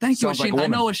 Oh, thank you, Sheena. I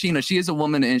know Sheena. She is a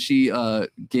woman, and she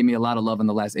gave me a lot of love in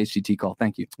the last HTT call.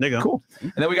 Thank you. There you go. Cool.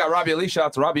 And then we got Robbie Ali. Shout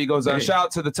out to Robbie. He goes, shout out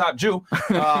to the top Jew.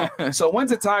 So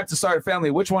when's it time to start a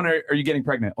family? Which one are you getting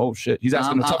pregnant? Oh, shit. He's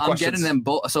asking the tough questions. I'm getting them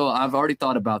both. So I've already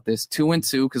thought about this. 2 and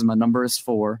 2, because my number is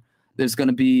 4. There's going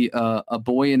to be a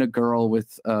boy and a girl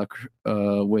with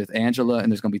Angela,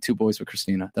 and there's going to be 2 boys with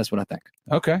Christina. That's what I think.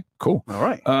 Okay, cool. All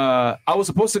right. I was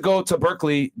supposed to go to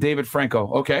Berkeley, David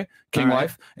Franco. Okay, King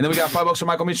Life. And then we got $5 from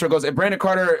Michael Mitra. Goes, if Brandon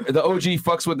Carter, the OG,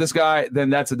 fucks with this guy, then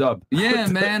that's a dub. Yeah,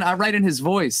 man. I write in his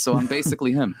voice, so I'm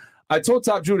basically him. I told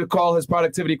Top Drew to call his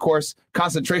productivity course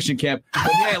Concentration Camp, but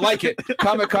he ain't like it.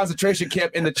 Comment Concentration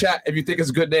Camp in the chat if you think it's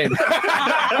a good name. Yo,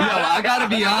 I gotta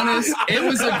be honest. It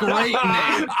was a great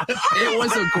name. It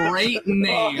was a great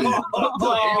name.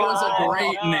 It's a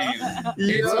great name.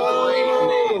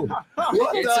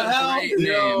 It's a great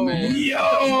name, man.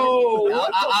 Yo!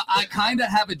 I kind of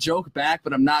have a joke back,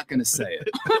 but I'm not gonna say it.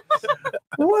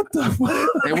 What the fuck?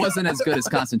 It wasn't as good as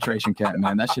Concentration Camp,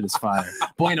 man. That shit is fire.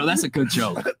 Bueno, that's a good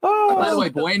joke. By the way,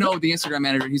 Bueno, the Instagram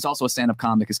manager, he's also a stand-up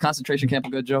comic. Is Concentration Camp a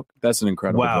good joke? That's an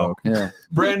incredible joke. Yeah.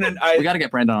 Brandon, we got to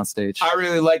get Brandon on stage. I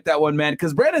really like that one, man,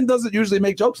 because Brandon doesn't usually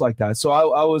make jokes like that. So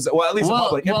I was, well, at least in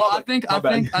public. I think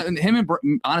him and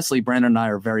honestly, Brandon and I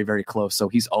are very, very close. So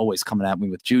he's always coming at me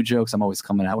with Jew jokes. I'm always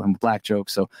coming at him with black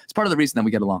jokes. So it's part of the reason that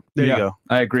we get along. There you go.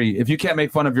 I agree. If you can't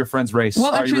make fun of your friend's race,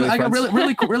 well, actually, are you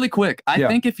really quick. I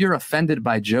think if you're offended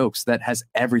by jokes, that has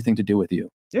everything to do with you.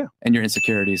 Yeah. And your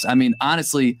insecurities. I mean,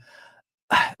 honestly,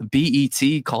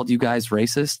 BET called you guys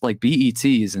racist. Like, BET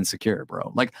is insecure,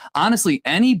 bro. Like, honestly,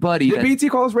 anybody. Did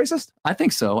BET call us racist? I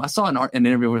think so. I saw an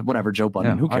interview with whatever Joe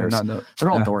Budden. Who cares?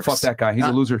 They're all dorks. Fuck that guy. He's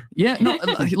a loser. Yeah. No.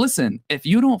 Listen, if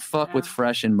you don't fuck with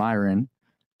Fresh and Myron,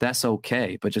 that's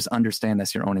okay. But just understand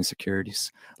that's your own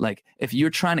insecurities. Like, if you're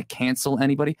trying to cancel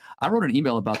anybody, I wrote an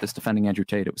email about this defending Andrew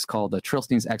Tate. It was called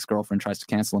Trillstein's ex-girlfriend tries to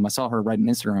cancel him. I saw her write an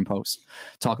Instagram post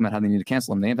talking about how they need to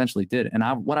cancel him. They eventually did. And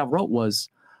what I wrote was,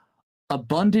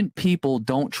 abundant people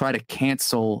don't try to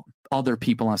cancel other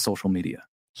people on social media.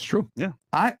 It's true. Yeah.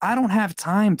 I don't have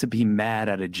time to be mad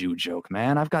at a Jew joke,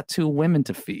 man. I've got 2 women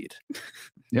to feed.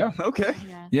 Yeah. Okay.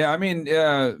 Yeah. I mean,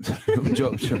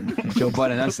 Joe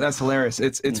Budden. That's hilarious.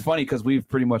 It's funny because we've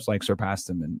pretty much like surpassed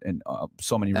him in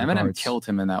so many Eminem regards. killed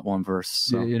him in that one verse.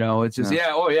 So. You know, it's just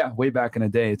way back in the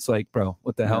day. It's like, bro,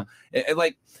 what the hell?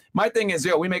 Like, my thing is,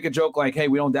 we make a joke like, hey,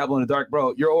 we don't dabble in the dark,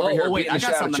 bro. You're over here. Wait, I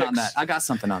got something on that. I got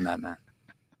something on that, man.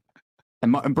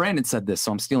 And Brandon said this,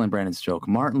 so I'm stealing Brandon's joke.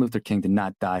 Martin Luther King did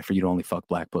not die for you to only fuck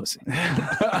black pussy.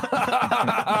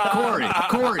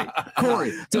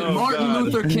 Corey. Did Martin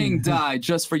Luther King die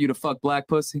just for you to fuck black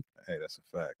pussy? Hey, that's a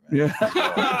fact, man. Yeah.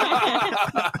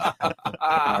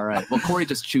 All right. Well, Corey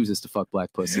just chooses to fuck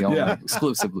black pussy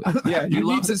exclusively. Yeah,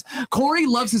 Corey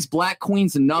loves his black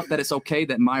queens enough that it's okay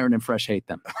that Myron and Fresh hate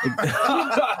them.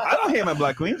 I don't hate my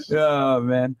black queens. Oh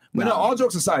man. But no, all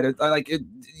jokes aside,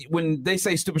 when they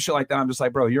say stupid shit like that, I'm just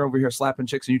like, bro, you're over here slapping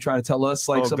chicks and you trying to tell us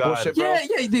like some bullshit, bro.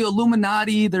 Yeah, the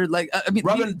Illuminati. They're like,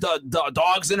 rubbing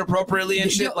dogs inappropriately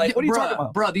and shit. Like, what are you talking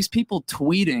about, bro? These people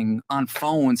tweeting on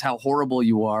phones how horrible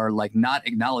you are, like not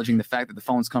acknowledging the fact that the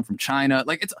phones come from China.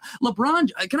 Like, it's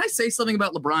LeBron. Can I say something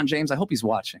about LeBron James? I hope he's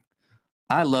watching.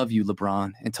 I love you,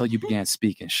 LeBron, until you began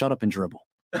speaking. Shut up and dribble.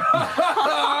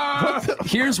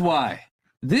 Here's why.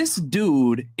 This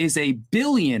dude is a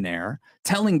billionaire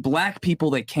telling black people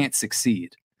they can't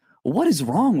succeed. What is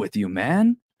wrong with you,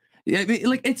 man?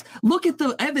 Look at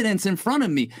the evidence in front of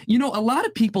me. You know, a lot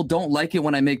of people don't like it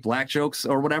when I make black jokes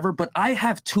or whatever, but I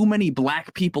have too many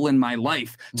black people in my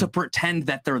life to pretend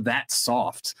that they're that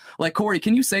soft. Like, Corey,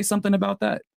 can you say something about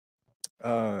that?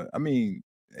 I mean,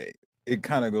 it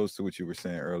kind of goes to what you were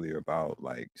saying earlier about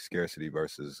like scarcity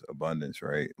versus abundance,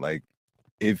 right? Like,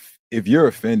 if you're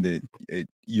offended,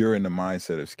 you're in the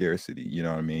mindset of scarcity. You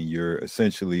know what I mean? You're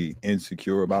essentially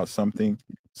insecure about something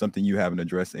you haven't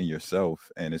addressed in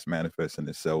yourself, and it's manifesting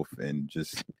itself in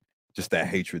just that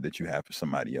hatred that you have for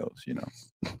somebody else. You know?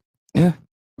 Yeah.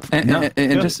 And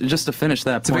just to finish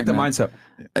that, it's point, a victim mindset.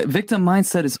 Victim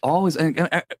mindset is always.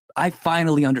 I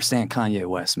finally understand Kanye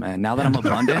West, man. Now that I'm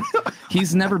abundant,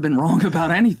 he's never been wrong about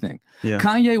anything. Yeah.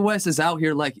 Kanye West is out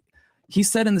here like he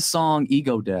said in the song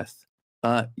 "Ego Death."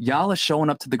 Y'all are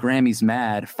showing up to the Grammys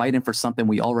mad, fighting for something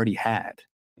we already had.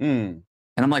 And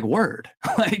I'm like, word,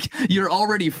 like you're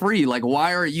already free. Like,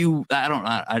 why are you?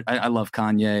 I love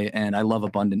Kanye and I love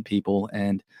abundant people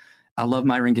and I love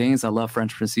Myron Gaines. I love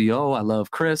French Prince CEO. I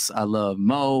love Chris. I love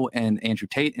Mo and Andrew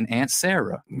Tate and Aunt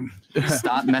Sarah.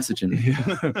 Stop messaging me.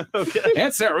 Okay.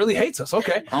 Aunt Sarah really hates us.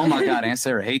 Okay. Oh my God, Aunt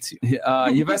Sarah hates you.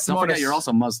 Don't forget, you're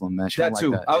also Muslim, man. That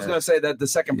too. I was gonna say that the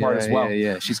second part as well.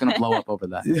 Yeah. She's gonna blow up over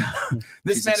that.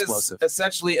 This man is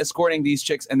essentially escorting these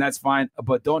chicks, and that's fine.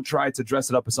 But don't try to dress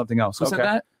it up as something else. Who said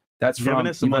that? That's from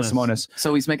Simonis.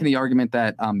 So he's making the argument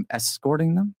that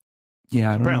escorting them.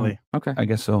 Yeah, apparently. Okay, I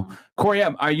guess so. Corey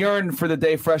M, I yearn for the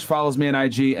day Fresh follows me on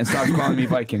IG and stops calling me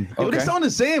Viking. Okay. They sound the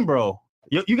same, bro.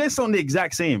 You guys sound the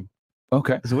exact same.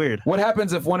 Okay. It's weird. What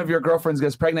happens if one of your girlfriends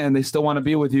gets pregnant and they still want to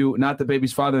be with you, not the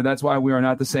baby's father? That's why we are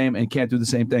not the same and can't do the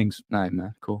same things. All right,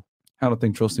 man. Cool. I don't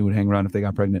think Trilstein would hang around if they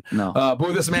got pregnant. No.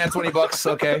 Boo this man,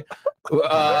 $20. Okay.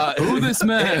 Boo this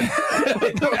man.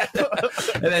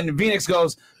 And then Phoenix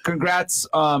goes, congrats.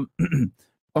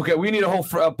 Okay, we need a whole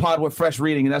pod with Fresh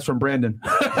reading, and that's from Brandon.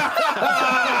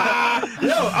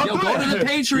 Yo, go to the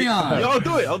Patreon. Yo,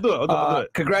 I'll do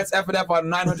it. Congrats, F&F on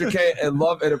 900K, and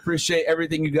love and appreciate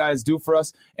everything you guys do for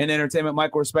us in entertainment.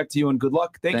 Michael, respect to you and good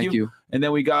luck. Thank you. And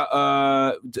then we got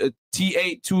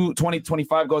T8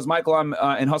 2025 goes, Michael, I'm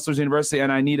in Hustlers University,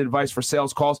 and I need advice for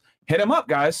sales calls. Hit him up,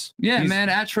 guys. Yeah, man,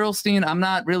 at Trilstein, I'm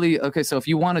not really, okay, so if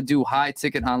you want to do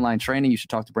high-ticket online training, you should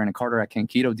talk to Brandon Carter at King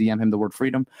Keto, DM him the word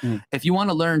freedom. If you want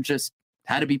to learn just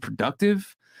how to be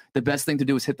productive, the best thing to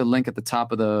do is hit the link at the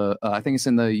top of the, I think it's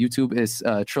in the YouTube, is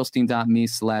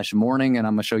trilstein.me/morning, and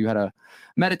I'm going to show you how to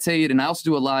meditate. And I also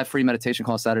do a live free meditation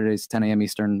call Saturdays, 10 a.m.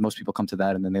 Eastern. Most people come to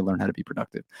that, and then they learn how to be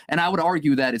productive. And I would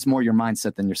argue that it's more your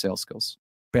mindset than your sales skills.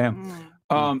 Bam.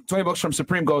 $20 from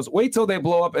Supreme goes, wait till they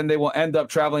blow up and they will end up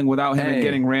traveling without him and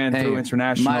getting ran through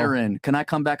international. Myron, can I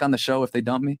come back on the show if they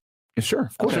dump me? Sure,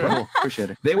 of course. Okay, cool.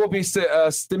 Appreciate it. They will be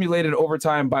stimulated over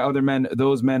time by other men.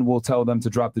 Those men will tell them to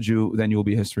drop the Jew. Then you will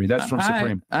be history. That's from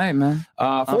Supreme. All right, man.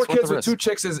 4 kids with 2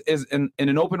 chicks is in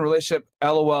an open relationship.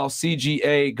 LOL.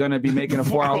 CGA gonna be making a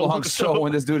 4-hour long show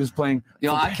when this dude is playing.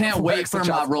 Yo, I can't wait for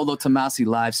my Rolo Tomasi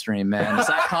live stream, man. Is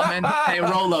that coming? Hey,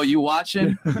 Rolo, you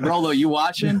watching? Rolo, you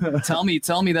watching? Tell me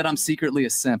that I'm secretly a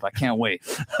simp. I can't wait.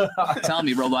 Tell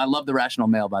me, Rolo. I love The Rational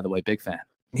Male, by the way. Big fan.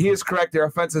 He is correct. Their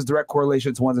offense is direct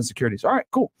correlation to one's insecurities. All right,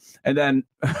 cool. And then,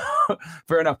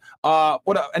 fair enough.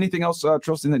 Anything else,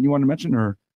 Trilstein, that you want to mention?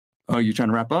 Or are you trying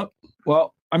to wrap up?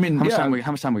 Well, I mean, how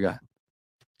much time we got?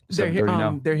 They're here.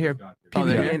 They're here.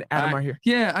 PBJ and Adam are here.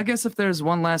 Yeah, I guess if there's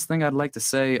one last thing I'd like to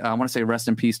say, I want to say rest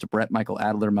in peace to Brett Michael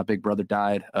Adler. My big brother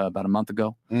died about a month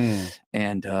ago.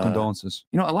 And condolences.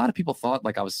 You know, a lot of people thought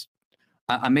like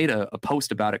I made a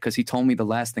post about it because he told me the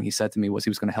last thing he said to me was he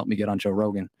was going to help me get on Joe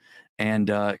Rogan. And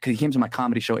because he came to my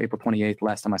comedy show April 28th,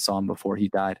 last time I saw him before he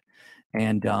died.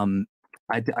 And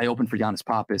I opened for Giannis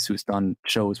Pappas, who's done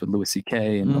shows with Louis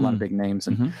C.K. and a lot of big names.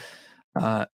 And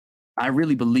I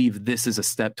really believe this is a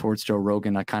step towards Joe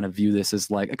Rogan. I kind of view this as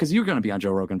like, because you're going to be on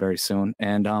Joe Rogan very soon.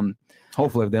 And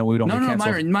hopefully then we don't get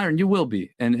canceled. Myron, you will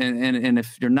be. And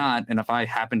if you're not, and if I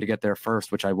happen to get there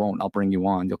first, which I won't, I'll bring you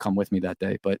on. You'll come with me that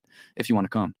day. But if you want to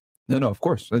come. No, of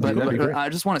course. But I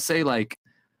just want to say, like,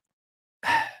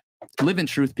 live in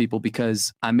truth, people,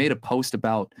 because I made a post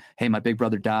about, hey, my big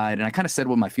brother died. And I kind of said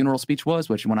what my funeral speech was,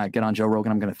 which when I get on Joe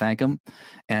Rogan, I'm going to thank him.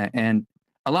 And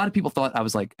a lot of people thought I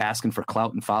was like asking for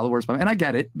clout and followers. And I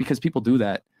get it because people do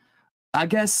that, I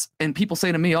guess. And people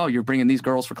say to me, oh, you're bringing these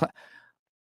girls for clout.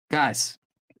 Guys,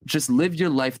 just live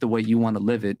your life the way you want to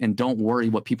live it. And don't worry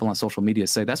what people on social media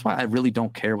say. That's why I really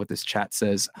don't care what this chat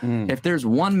says. If there's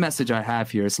one message I have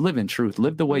here, it's live in truth.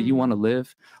 Live the way you want to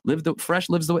live. Fresh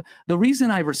lives the way. The reason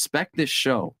I respect this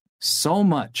show so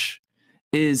much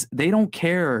is they don't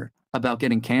care about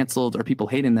getting canceled or people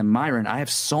hating them. Myron, I have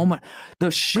so much. The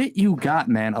shit you got,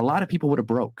 man, a lot of people would have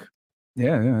broke.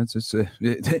 Yeah,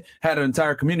 it had an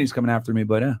entire communities coming after me,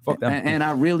 but fuck them. And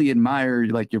I really admire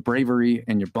like your bravery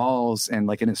and your balls, and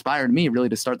like it inspired me really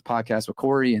to start the podcast with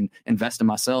Corey and invest in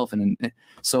myself. And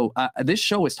so this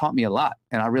show has taught me a lot,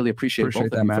 and I really appreciate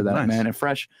both of you for that, man. And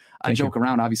Fresh, I joke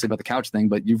around obviously about the couch thing,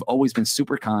 but you've always been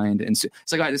super kind. And it's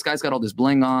like, all right, this guy's got all this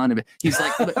bling on. And he's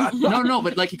like,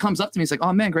 but like he comes up to me, he's like,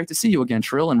 oh man, great to see you again,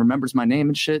 Trill, and remembers my name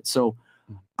and shit. So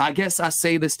I guess I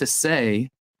say this to say,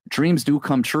 dreams do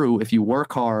come true if you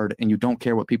work hard and you don't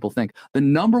care what people think. The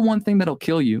number one thing that'll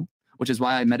kill you, which is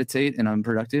why I meditate and I'm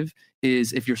productive,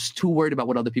 is if you're too worried about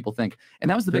what other people think. And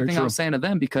that was the big thing I was saying to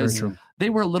them, because they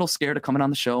were a little scared of coming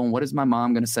on the show and what is my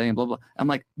mom going to say and blah, blah. I'm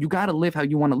like, you got to live how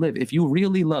you want to live. If you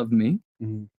really love me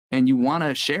and you want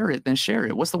to share it, then share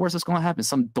it. What's the worst that's going to happen?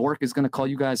 Some dork is going to call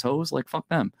you guys hoes? Like, fuck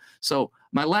them. So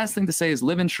my last thing to say is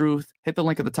live in truth. Hit the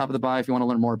link at the top of the bio if you want to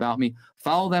learn more about me.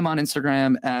 Follow them on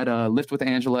Instagram at Lift with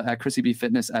Angela, at Chrissy B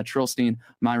Fitness, at Trillstein.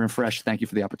 Myron Fresh, thank you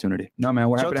for the opportunity. No, man,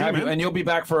 we're happy to have you. And you'll be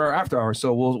back for our after hours.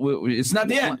 So we'll it's not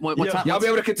the end. What time? Y'all be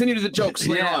able to continue the jokes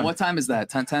later on. What time is that?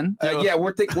 10? Yeah,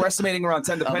 we're estimating around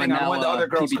 10, depending on when the other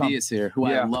girls PBD come. is here, who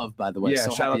I love, by the way. Yeah,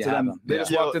 so shout out to them. They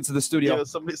just walked into the studio. Yeah,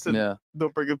 somebody said,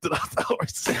 don't bring him to the after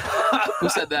hours. Who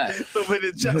said that? Somebody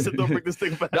in the chat said, don't bring this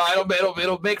thing back. No,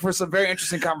 it'll make for some very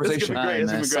interesting conversation.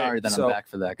 Sorry that I'm back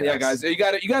for that, guys. Yeah, guys, you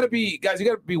gotta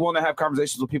be willing to have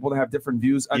conversations with people that have different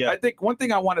views. I think one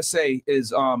thing I want to say is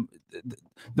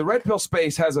the red pill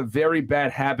space has a very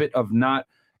bad habit of not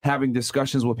having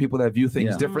discussions with people that view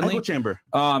things differently. Echo chamber.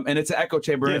 And it's an echo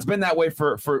chamber. And it's been that way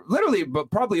for literally, but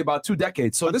probably about 2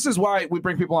 decades. So this is why we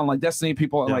bring people on like Destiny,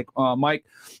 people like Mike,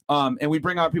 and we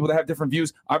bring on people that have different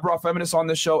views. I brought feminists on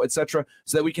this show, etc.,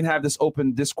 so that we can have this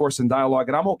open discourse and dialogue.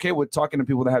 And I'm okay with talking to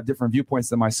people that have different viewpoints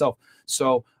than myself.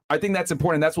 So I think that's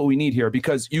important. That's what we need here,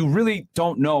 because you really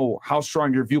don't know how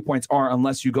strong your viewpoints are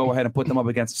unless you go ahead and put them up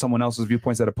against someone else's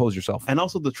viewpoints that oppose yourself. And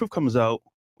also the truth comes out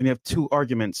when you have 2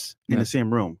 arguments in the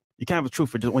same room. You can't have a truth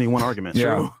for just only one argument.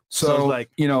 Yeah. So it's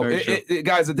like,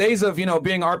 guys, the days of, being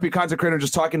RP content creator,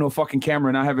 just talking to a fucking camera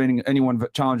and not having anyone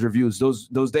challenge your views,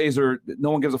 those days are,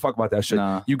 no one gives a fuck about that shit.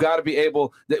 Nah. You got to be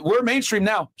able, we're mainstream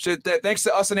now. Shit, thanks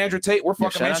to us and Andrew Tate, we're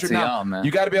fucking mainstream now.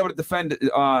 You got to be able to defend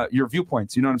your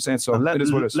viewpoints. You know what I'm saying? So it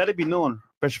is what it is. Let it be known.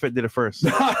 Fresh Fit did it first.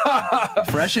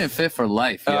 Fresh and Fit for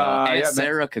life. Aunt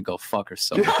Sarah could go fuck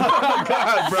herself.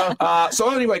 God, bro. So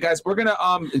anyway, guys, we're gonna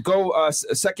go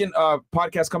second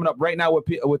podcast coming up right now with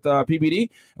PBD, and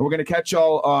we're gonna catch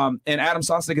y'all. And Adam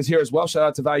Sosnick is here as well. Shout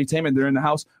out to Valuetainment; they're in the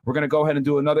house. We're gonna go ahead and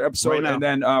do another episode, and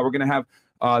then we're gonna have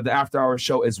the after hours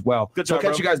show as well. Good job, so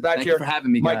we'll catch you guys back here. Thank you for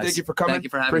having me, guys. Mike, thank you for coming. Thank you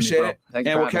for having Appreciate me, it.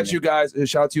 And we'll catch you guys.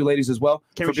 Shout out to you ladies as well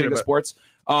for being the sports.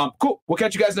 Cool. We'll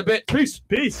catch you guys in a bit. Peace.